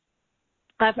 and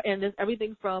there's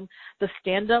everything from the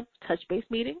stand-up touch-base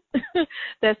meeting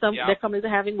that companies are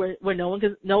having where no one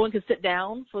can sit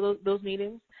down for those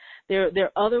meetings. There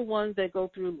are other ones that go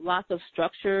through lots of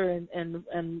structure and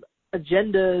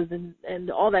agendas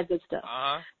and all that good stuff.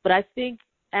 But I think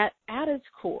at its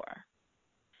core,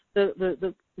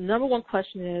 the number one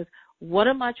question is, what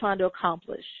am I trying to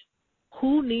accomplish?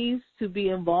 Who needs to be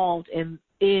involved in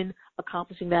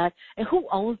accomplishing that, and who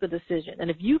owns the decision? And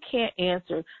if you can't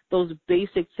answer those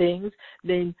basic things,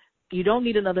 then you don't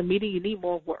need another meeting. You need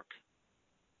more work,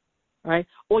 right?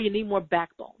 Or you need more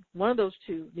backbone. One of those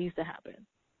two needs to happen.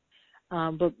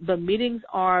 But meetings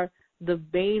are the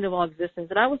bane of all existence.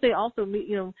 And I would say also,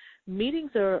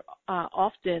 meetings are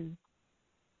often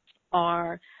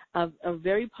are a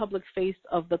very public face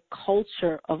of the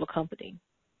culture of a company,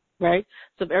 right?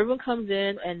 So if everyone comes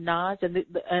in and nods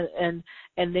and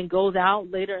then goes out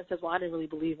later and says, well, I didn't really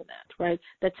believe in that, right?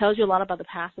 That tells you a lot about the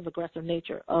passive aggressive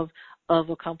nature of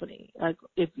a company. Like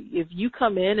if you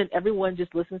come in and everyone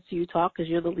just listens to you talk because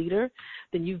you're the leader,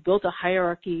 then you've built a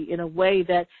hierarchy in a way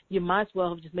that you might as well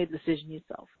have just made the decision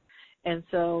yourself. And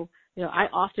so, I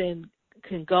often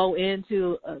can go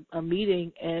into a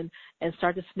meeting and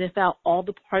start to sniff out all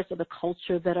the parts of the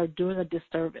culture that are doing a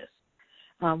disservice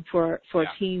for a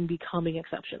team becoming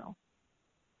exceptional.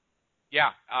 Yeah.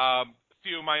 A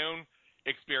few of my own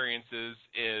experiences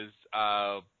is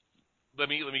let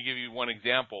me give you one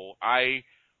example. I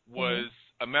was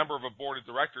a member of a board of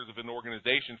directors of an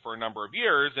organization for a number of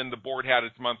years, and the board had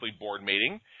its monthly board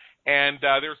meeting. And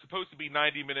there were supposed to be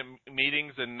 90-minute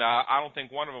meetings, and I don't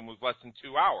think one of them was less than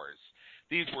 2 hours.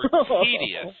 These were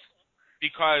tedious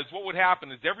because what would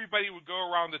happen is everybody would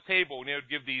go around the table and they would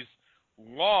give these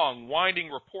long, winding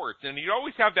reports. And you'd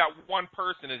always have that one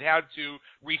person that had to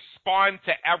respond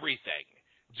to everything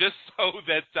just so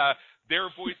that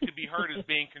their voice could be heard as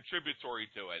being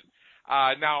contributory to it.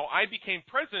 Now, I became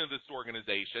president of this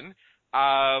organization,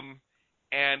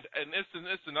 and this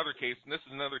is another case, and this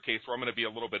is another case where I'm going to be a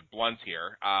little bit blunt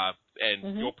here,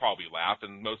 and you'll probably laugh,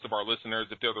 and most of our listeners,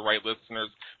 if they're the right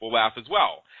listeners, will laugh as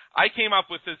well. I came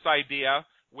up with this idea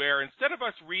where instead of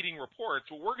us reading reports,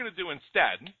 what we're going to do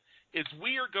instead is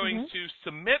we are going to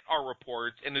submit our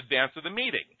reports in advance of the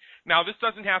meeting. Now, this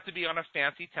doesn't have to be on a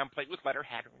fancy template with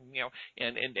letterhead,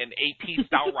 and AP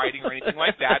style writing or anything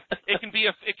like that. It can be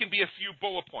a few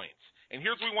bullet points. And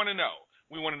here's what we want to know.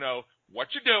 We want to know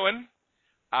what you're doing,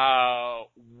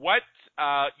 what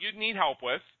you need help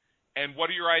with, and what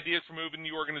are your ideas for moving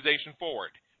the organization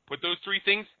forward. Put those three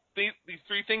things, these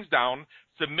three things down.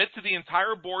 Submit to the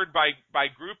entire board by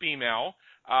group email,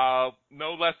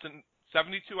 no less than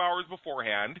 72 hours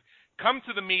beforehand. Come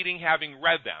to the meeting having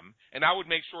read them, and I would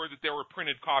make sure that there were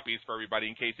printed copies for everybody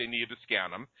in case they needed to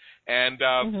scan them. And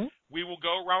we will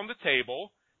go around the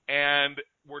table, and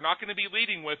we're not going to be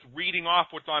leading with reading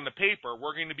off what's on the paper.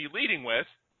 We're going to be leading with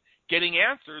getting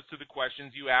answers to the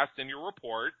questions you asked in your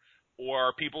report,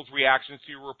 or people's reactions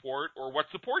to your report, or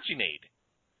what support you need.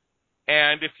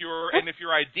 And if your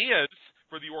ideas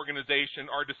for the organization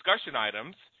are discussion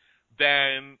items,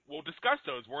 then we'll discuss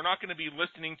those. We're not going to be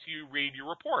listening to you read your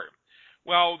report.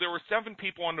 Well, there were 7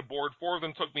 people on the board. 4 of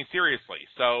them took me seriously.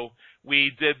 So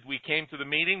we came to the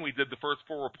meeting. We did the first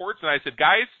 4 reports, and I said,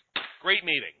 guys, great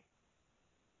meeting.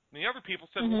 And the other people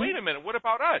said, well, wait a minute, what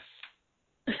about us?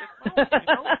 I said,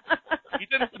 well, you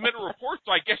didn't submit a report,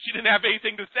 so I guess you didn't have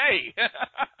anything to say.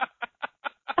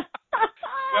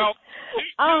 Well,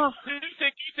 two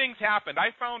things happened.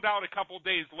 I found out a couple of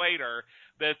days later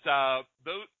that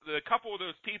a couple of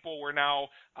those people were now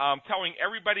telling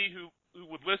everybody who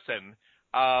would listen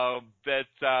that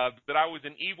I was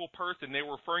an evil person. They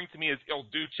were referring to me as Il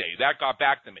Duce. That got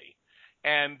back to me.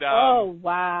 And oh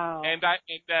wow! And I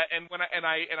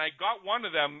got one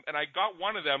of them,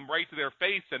 right to their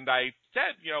face, and I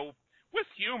said, with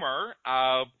humor,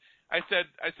 I said,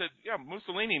 yeah,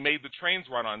 Mussolini made the trains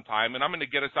run on time, and I'm going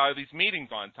to get us out of these meetings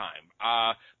on time.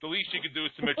 The least you could do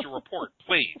is submit your report,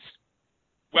 please.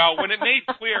 Well, when it made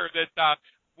clear that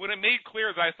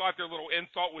I thought their little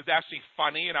insult was actually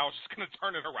funny, and I was just going to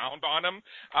turn it around on them,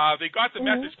 they got the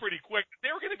message pretty quick.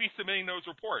 They were going to be submitting those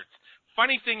reports.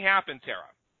 Funny thing happened,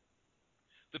 Tara.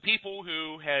 The people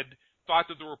who had thought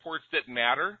that the reports didn't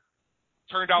matter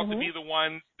turned out to be the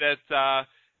ones that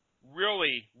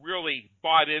really, really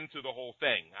bought into the whole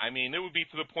thing. I mean, it would be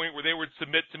to the point where they would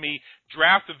submit to me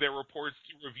drafts of their reports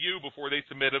to review before they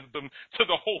submitted them to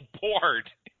the whole board,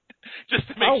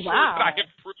 just to make sure that I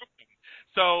improved them.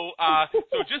 So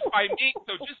just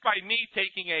by me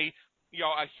taking a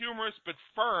humorous but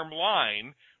firm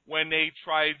line when they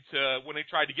tried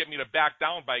to get me to back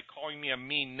down by calling me a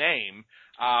mean name,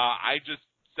 I just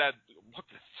said, look,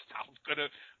 this is how it's going to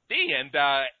be. And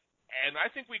I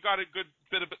think we got a good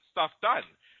bit of stuff done.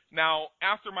 Now,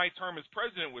 after my term as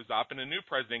president was up and a new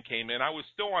president came in, I was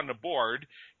still on the board,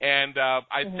 and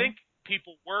I think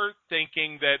people were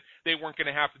thinking that they weren't going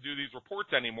to have to do these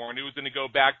reports anymore, and it was going to go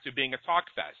back to being a talk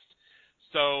fest.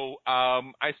 So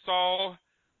I saw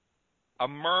a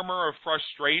murmur of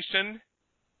frustration,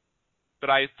 but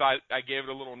I thought I gave it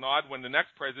a little nod when the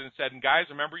next president said, and guys,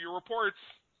 remember your reports.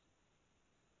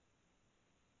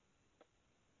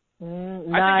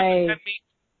 Nice.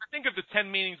 I think of the 10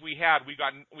 meetings we had, we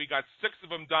got 6 of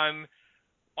them done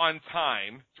on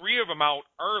time, 3 of them out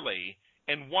early,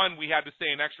 and one, we had to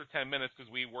stay an extra 10 minutes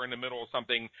because we were in the middle of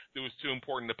something that was too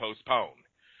important to postpone.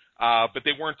 But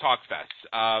they weren't talk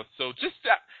fests. So just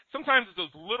sometimes it's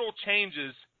those little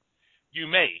changes you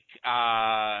make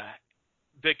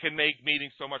that can make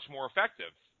meetings so much more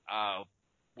effective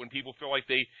when people feel like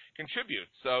they contribute.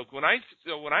 So when I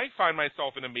find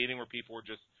myself in a meeting where people are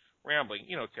just rambling,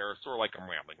 Tara, sort of like I'm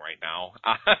rambling right now.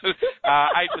 I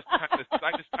just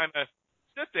kind of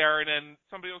sit there, and then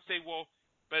somebody will say, "Well,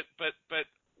 but I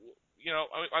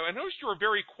noticed you were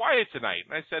very quiet tonight."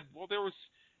 And I said, "Well, there was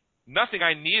nothing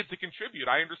I needed to contribute.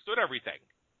 I understood everything.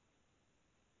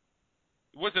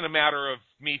 It wasn't a matter of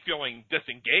me feeling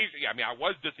disengaged. I mean, I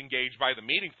was disengaged by the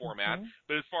meeting format,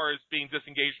 but as far as being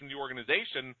disengaged from the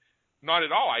organization, not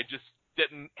at all. I just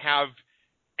didn't have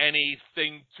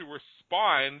anything to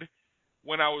respond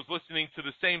when I was listening to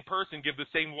the same person give the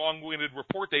same long-winded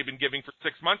report they've been giving for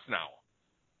 6 months now."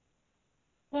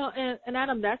 Well, and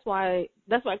Adam, that's why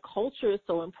culture is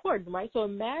so important, right? So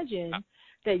imagine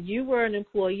that you were an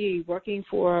employee working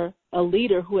for a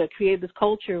leader who had created this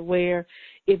culture where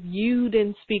if you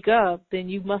didn't speak up, then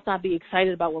you must not be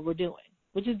excited about what we're doing,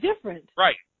 which is different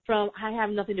from I have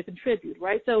nothing to contribute,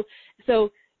 right? So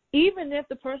even if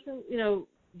the person,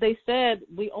 they said,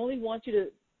 we only want you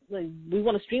to, we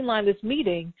want to streamline this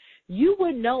meeting, you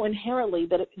would know inherently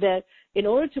that in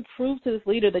order to prove to this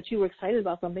leader that you were excited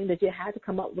about something, that you had to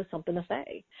come up with something to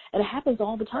say. And it happens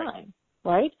all the time.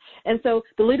 Right? And so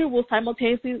the leader will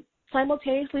simultaneously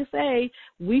say,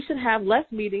 we should have less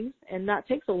meetings and not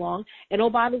take so long. And oh,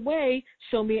 by the way,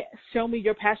 show me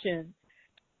your passion.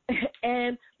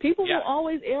 And people will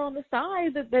always err on the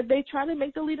side that they try to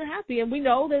make the leader happy. And we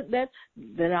know that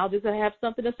then I'll just have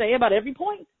something to say about every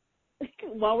point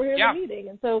while we're here in the meeting.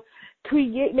 And so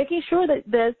making sure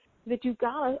that you've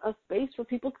got a space for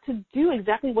people to do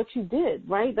exactly what you did,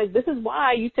 right? Like, this is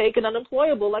why you take an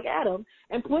unemployable like Adam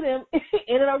and put him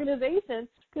in an organization,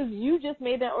 because you just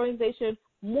made that organization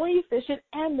more efficient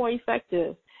and more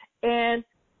effective. And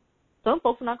some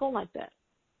folks are not going to like that.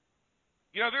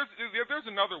 There's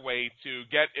another way to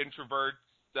get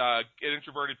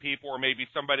introverted people, or maybe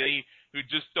somebody who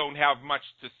just don't have much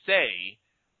to say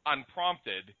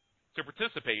unprompted, to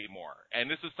participate more. And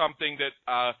this is something that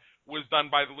was done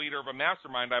by the leader of a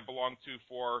mastermind I belonged to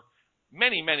for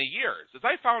many, many years. As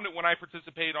I found it when I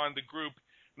participate on the group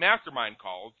mastermind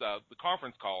calls, the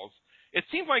conference calls, it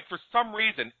seemed like for some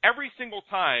reason, every single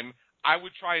time I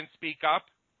would try and speak up,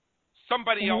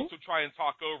 somebody else would try and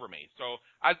talk over me. So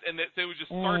they would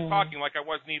just start talking like I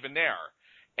wasn't even there.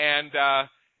 And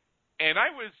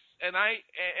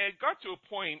it got to a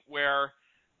point where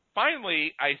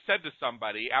finally I said to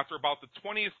somebody after about the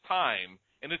 20th time,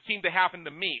 and it seemed to happen to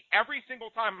me every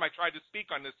single time I tried to speak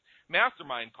on this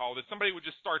mastermind call, that somebody would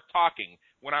just start talking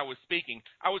when I was speaking.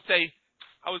 I would say,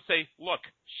 "Look,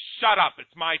 shut up,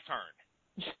 it's my turn."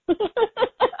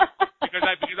 because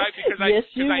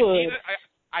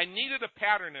I needed a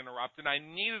pattern interrupt, and I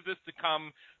needed this to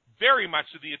come very much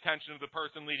to the attention of the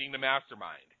person leading the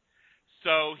mastermind.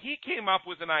 So he came up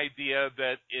with an idea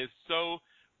that is so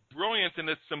brilliant in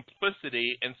its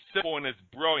simplicity and simple in its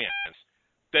brilliance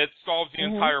that solves the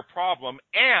entire problem,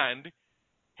 and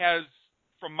has,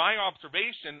 from my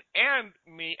observation and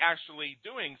me actually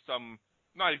doing some,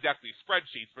 not exactly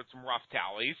spreadsheets, but some rough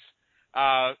tallies,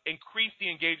 increase the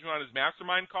engagement on his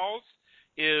mastermind calls.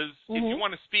 If you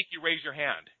want to speak, you raise your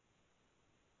hand,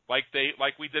 like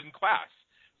we did in class.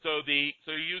 So he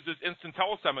uses instant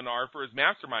teleseminar for his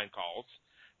mastermind calls,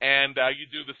 and you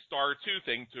do the *2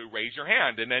 thing to raise your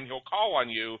hand, and then he'll call on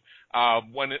you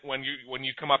when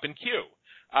you come up in queue.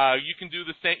 You can do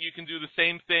the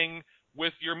same thing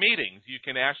with your meetings. You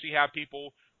can actually have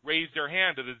people raise their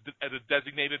hand at a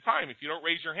designated time. If you don't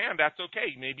raise your hand, that's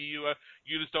okay. Maybe you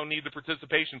just don't need the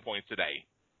participation points today.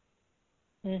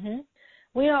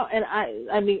 Well, and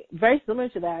I mean, very similar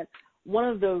to that, one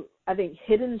of the, I think,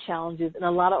 hidden challenges in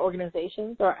a lot of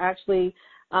organizations are actually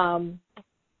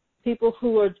people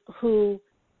who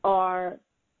are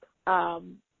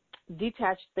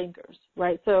detached thinkers,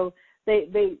 right? So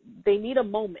they need a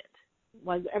moment.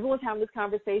 Like, everyone's having this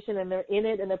conversation and they're in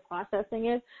it and they're processing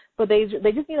it, but they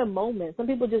just need a moment. Some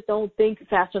people just don't think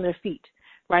fast on their feet,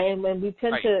 right? And when we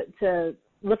tend to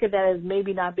look at that as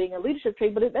maybe not being a leadership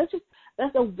trait, but that's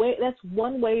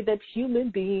one way that human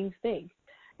beings think.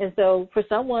 And so for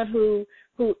someone who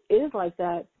is like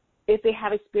that, if they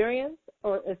have experience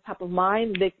or is top of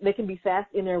mind, they can be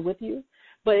fast in there with you.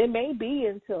 But it may be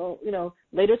until,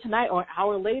 later tonight or an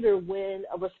hour later when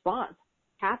a response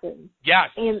happens. Yes.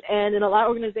 And in a lot of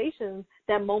organizations,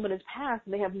 that moment is past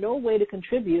and they have no way to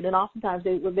contribute. And oftentimes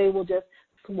they will just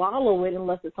swallow it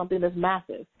unless it's something that's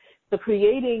massive. So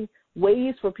creating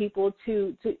ways for people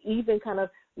to even kind of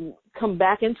come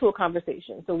back into a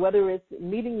conversation. So whether it's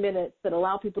meeting minutes that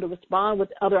allow people to respond with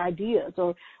other ideas,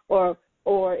 or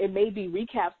it may be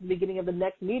recaps at the beginning of the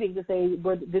next meeting to say,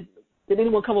 did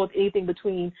anyone come up with anything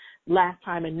between last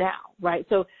time and now, right?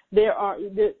 So there's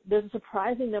a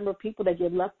surprising number of people that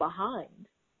get left behind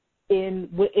in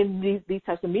these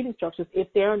types of meeting structures if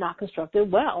they're not constructed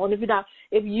well. And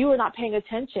if you are not paying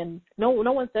attention, no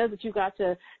one says that you got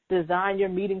to design your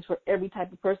meetings for every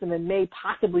type of person that may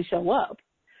possibly show up.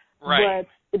 Right.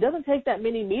 But it doesn't take that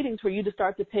many meetings for you to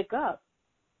start to pick up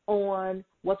on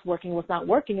what's working, what's not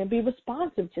working, and be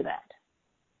responsive to that.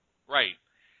 Right.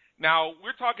 Now,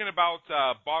 we're talking about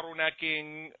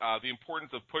bottlenecking, the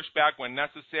importance of pushback when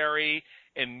necessary,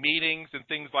 in meetings and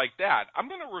things like that. I'm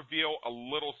going to reveal a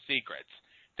little secret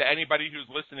to anybody who's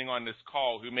listening on this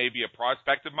call who may be a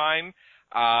prospect of mine,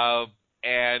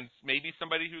 and maybe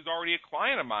somebody who's already a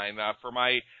client of mine for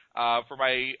my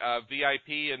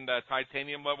VIP and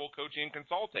titanium level coaching and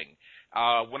consulting.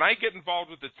 When I get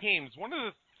involved with the teams, one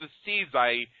of the seeds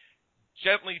I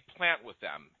gently plant with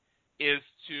them is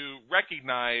to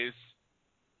recognize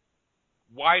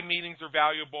why meetings are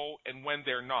valuable and when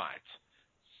they're not.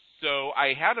 So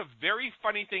I had a very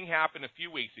funny thing happen a few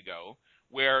weeks ago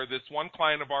where this one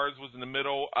client of ours was in the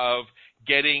middle of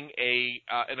getting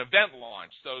an event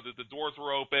launched so that the doors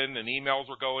were open and emails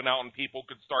were going out and people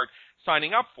could start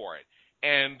signing up for it.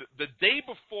 And the day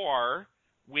before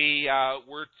we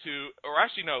were to, or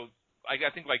actually no, I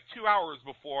think like 2 hours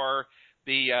before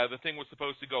the thing was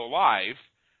supposed to go live,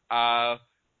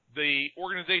 the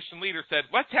organization leader said,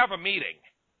 let's have a meeting.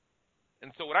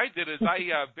 And so what I did is I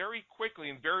very quickly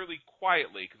and very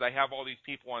quietly, because I have all these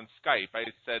people on Skype, I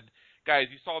said, guys,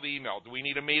 you saw the email. Do we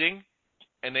need a meeting?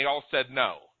 And they all said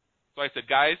no. So I said,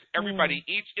 guys, everybody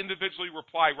each individually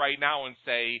reply right now and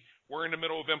say, we're in the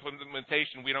middle of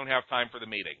implementation. We don't have time for the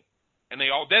meeting. And they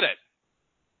all did it.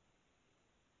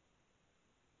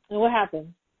 And what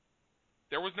happened?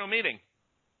 There was no meeting.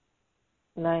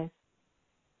 Nice.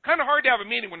 Kind of hard to have a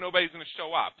meeting when nobody's going to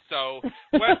show up. So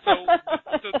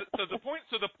the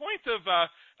point of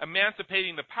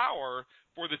emancipating the power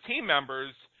for the team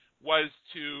members was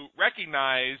to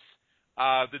recognize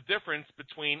the difference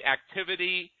between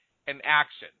activity and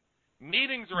action.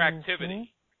 Meetings are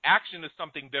activity. Action is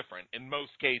something different in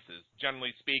most cases,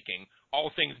 generally speaking,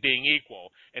 all things being equal,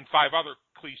 and 5 other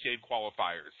cliched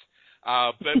qualifiers.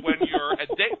 But when you're a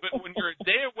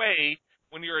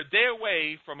day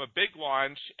away from a big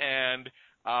launch and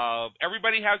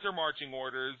everybody has their marching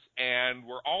orders and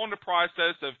we're all in the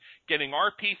process of getting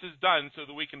our pieces done so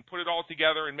that we can put it all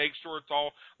together and make sure it's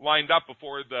all lined up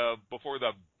before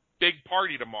the big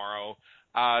party tomorrow,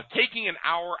 taking an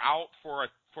hour out for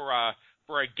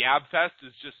a gab fest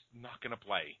is just not going to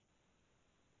play.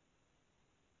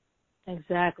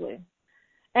 Exactly.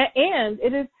 And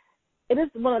it is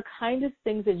one of the kindest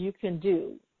things that you can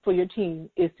do for your team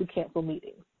is to cancel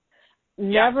meetings.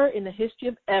 Never in the history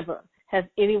of ever has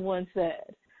anyone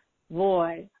said,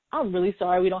 boy, I'm really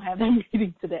sorry we don't have that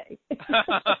meeting today.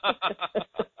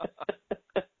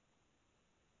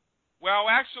 Well,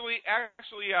 actually, I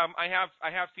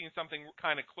have seen something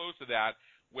kind of close to that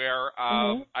where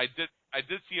I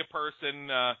did see a person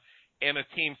in a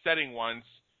team setting once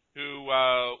who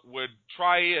would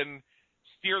try and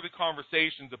steer the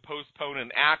conversation to postpone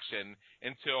an action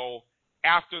until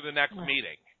after the next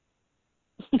meeting.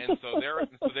 And so there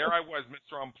I was,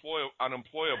 Mr.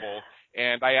 Unemployable,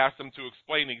 and I asked him to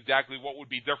explain exactly what would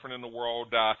be different in the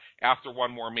world after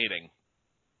one more meeting.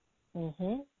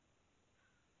 Mm-hmm.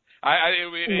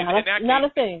 Not a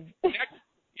thing.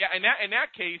 In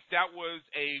that case, that was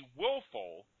a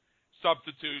willful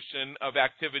substitution of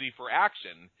activity for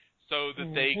action so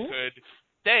that they could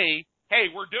say, hey,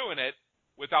 we're doing it,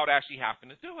 without actually having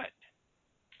to do it.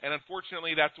 And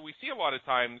unfortunately, that's what we see a lot of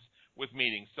times with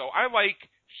meetings. So I like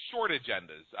short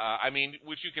agendas,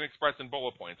 which you can express in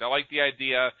bullet points. I like the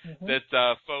idea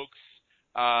that folks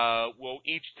will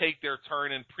each take their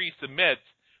turn and pre-submit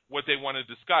what they want to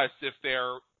discuss if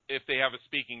they have a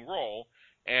speaking role.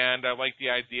 And I like the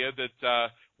idea that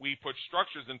we put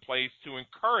structures in place to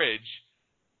encourage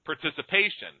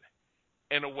participation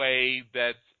in a way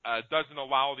that doesn't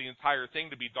allow the entire thing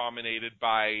to be dominated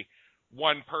by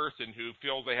one person who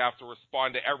feels they have to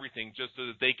respond to everything just so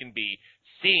that they can be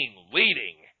seen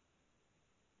leading.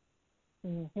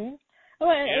 Well,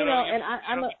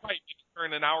 I'm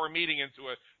turn an hour meeting into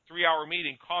a 3-hour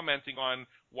meeting commenting on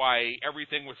why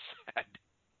everything was said.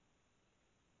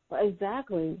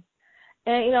 Exactly.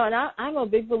 And I'm a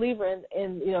big believer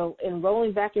in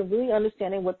rolling back and really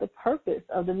understanding what the purpose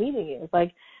of the meeting is.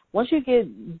 Like once you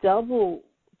get double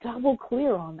double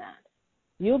clear on that,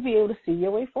 you'll be able to see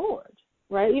your way forward,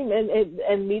 right?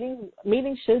 And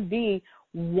meetings should be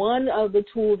one of the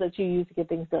tools that you use to get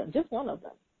things done, just one of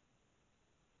them.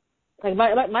 Like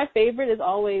my favorite is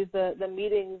always the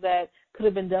meetings that could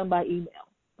have been done by email.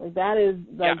 Like that is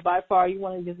by far, you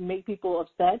want to just make people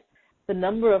upset. The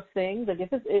number of things, like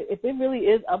if it really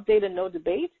is update and no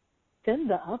debate, send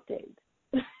the update.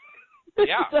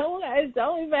 Yeah.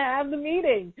 don't even have the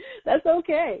meeting. That's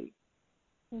okay.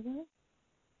 Mm-hmm.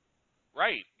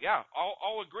 Right. Yeah.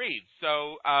 All agreed.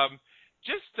 So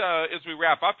just as we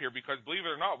wrap up here, because believe it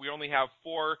or not, we only have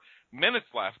 4 minutes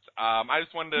left. I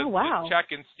just wanted to just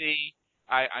check and see.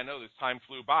 I know this time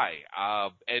flew by,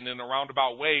 and in a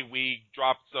roundabout way, we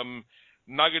dropped some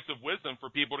nuggets of wisdom for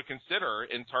people to consider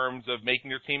in terms of making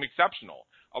their team exceptional.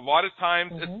 A lot of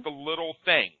times, it's the little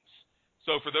things.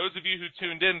 So for those of you who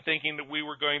tuned in thinking that we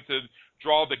were going to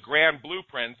draw the grand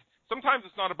blueprint, sometimes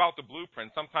it's not about the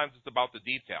blueprint. Sometimes it's about the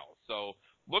details. So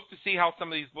look to see how some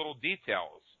of these little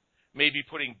details may be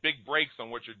putting big brakes on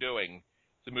what you're doing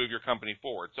to move your company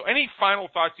forward. So any final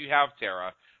thoughts you have,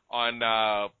 Tara, on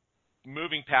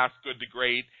moving past good to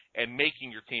great and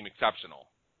making your team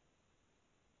exceptional?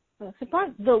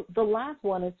 The last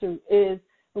one is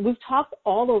we've talked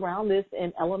all around this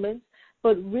in elements,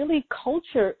 but really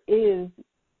culture is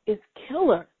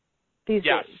killer these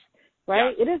days,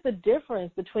 right? Yes. It is the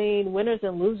difference between winners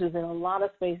and losers in a lot of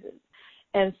spaces.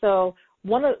 And so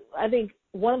I think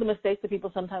one of the mistakes that people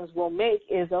sometimes will make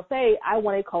is they'll say, I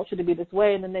want a culture to be this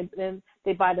way, and then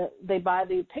they buy the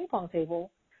ping pong table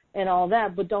and all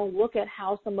that, but don't look at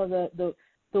how some of the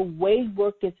way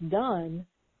work gets done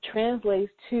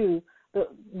translates to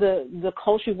the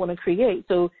culture you want to create.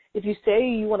 So if you say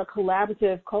you want a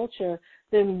collaborative culture,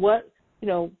 then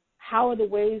how are the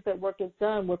ways that work gets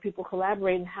done where people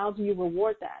collaborate, and how do you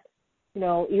reward that?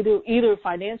 Either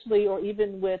financially or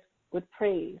even with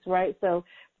praise, right? So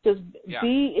just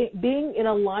being in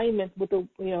alignment with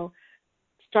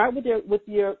start with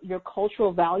your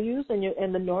cultural values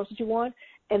and the norms that you want,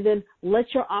 and then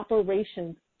let your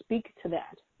operations speak to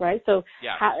that, right? So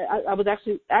I was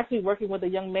actually working with a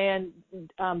young man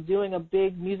doing a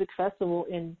big music festival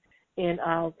in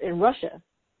Russia,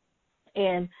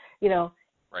 and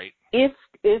right. If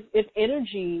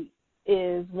energy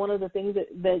is one of the things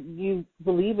that you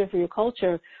believe in for your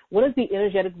culture, what is the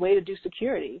energetic way to do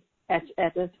security at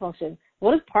this function?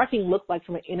 What does parking look like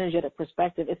from an energetic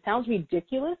perspective? It sounds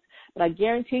ridiculous, but I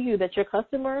guarantee you that your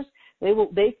customers,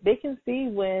 they can see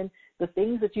when the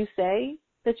things that you say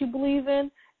that you believe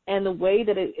in and the way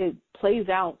that it plays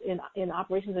out in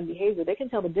operations and behavior, they can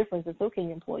tell the difference, and so can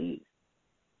your employees.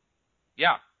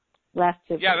 Yeah. Last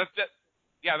tip. Yeah,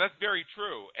 that's very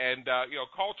true. And,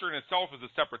 culture in itself is a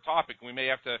separate topic. We may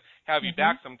have to have you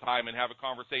back sometime and have a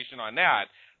conversation on that.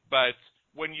 But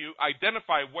when you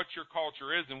identify what your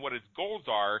culture is and what its goals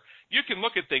are, you can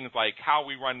look at things like how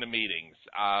we run the meetings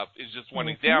is just one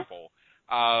example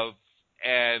of,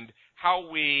 and how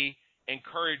we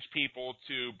encourage people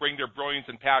to bring their brilliance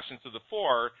and passion to the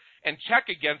fore and check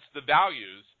against the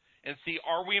values and see,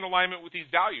 are we in alignment with these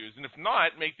values? And if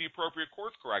not, make the appropriate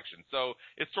course correction. So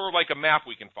it's sort of like a map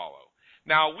we can follow.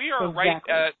 Now, we are right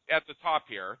at the top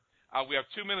here. We have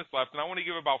 2 minutes left, and I want to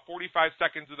give about 45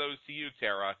 seconds of those to you,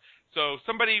 Tara. So if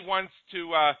somebody wants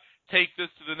to take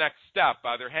this to the next step,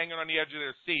 they're hanging on the edge of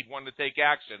their seat, wanting to take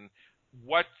action,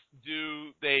 what do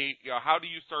they, how do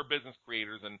you serve business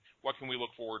creators, and what can we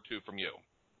look forward to from you?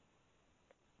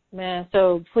 Man,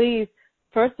 so please,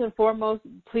 first and foremost,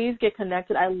 please get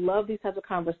connected. I love these types of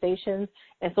conversations,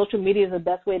 and social media is the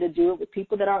best way to do it with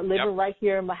people that aren't living right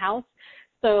here in my house.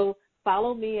 So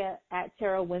follow me at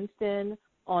Tara Winston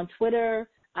on Twitter.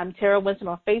 I'm Tara Winston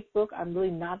on Facebook. I'm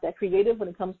really not that creative when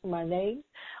it comes to my name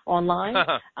online.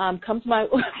 Come to my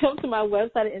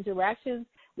website at Interactions.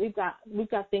 We've got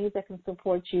things that can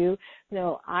support you.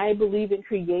 I believe in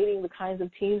creating the kinds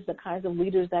of teams, the kinds of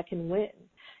leaders that can win.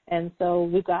 And so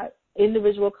we've got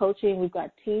individual coaching, we've got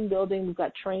team building, we've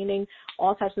got training,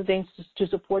 all types of things to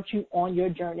support you on your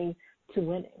journey to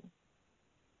winning.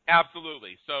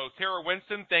 Absolutely. So, Tara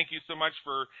Winston, thank you so much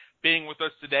for being with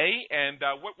us today. And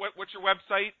what's your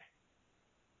website?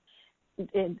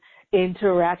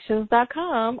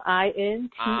 Interactions.com,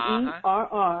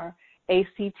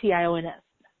 INTERRACTIONS.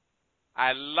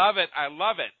 I love it.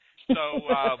 So,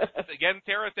 again,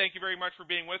 Tara, thank you very much for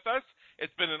being with us.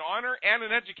 It's been an honor and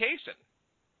an education.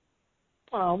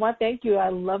 Oh, well, thank you. I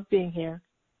love being here.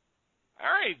 All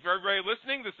right. For everybody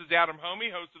listening, this is Adam Homey,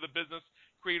 host of the Business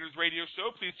Creators Radio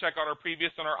Show. Please check out our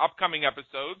previous and our upcoming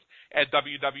episodes at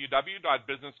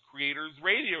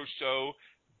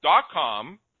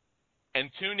www.businesscreatorsradioshow.com. and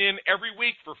tune in every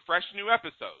week for fresh new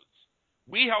episodes.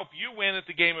 We help you win at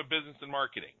the game of business and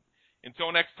marketing.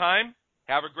 Until next time,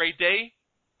 have a great day.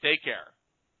 Take care.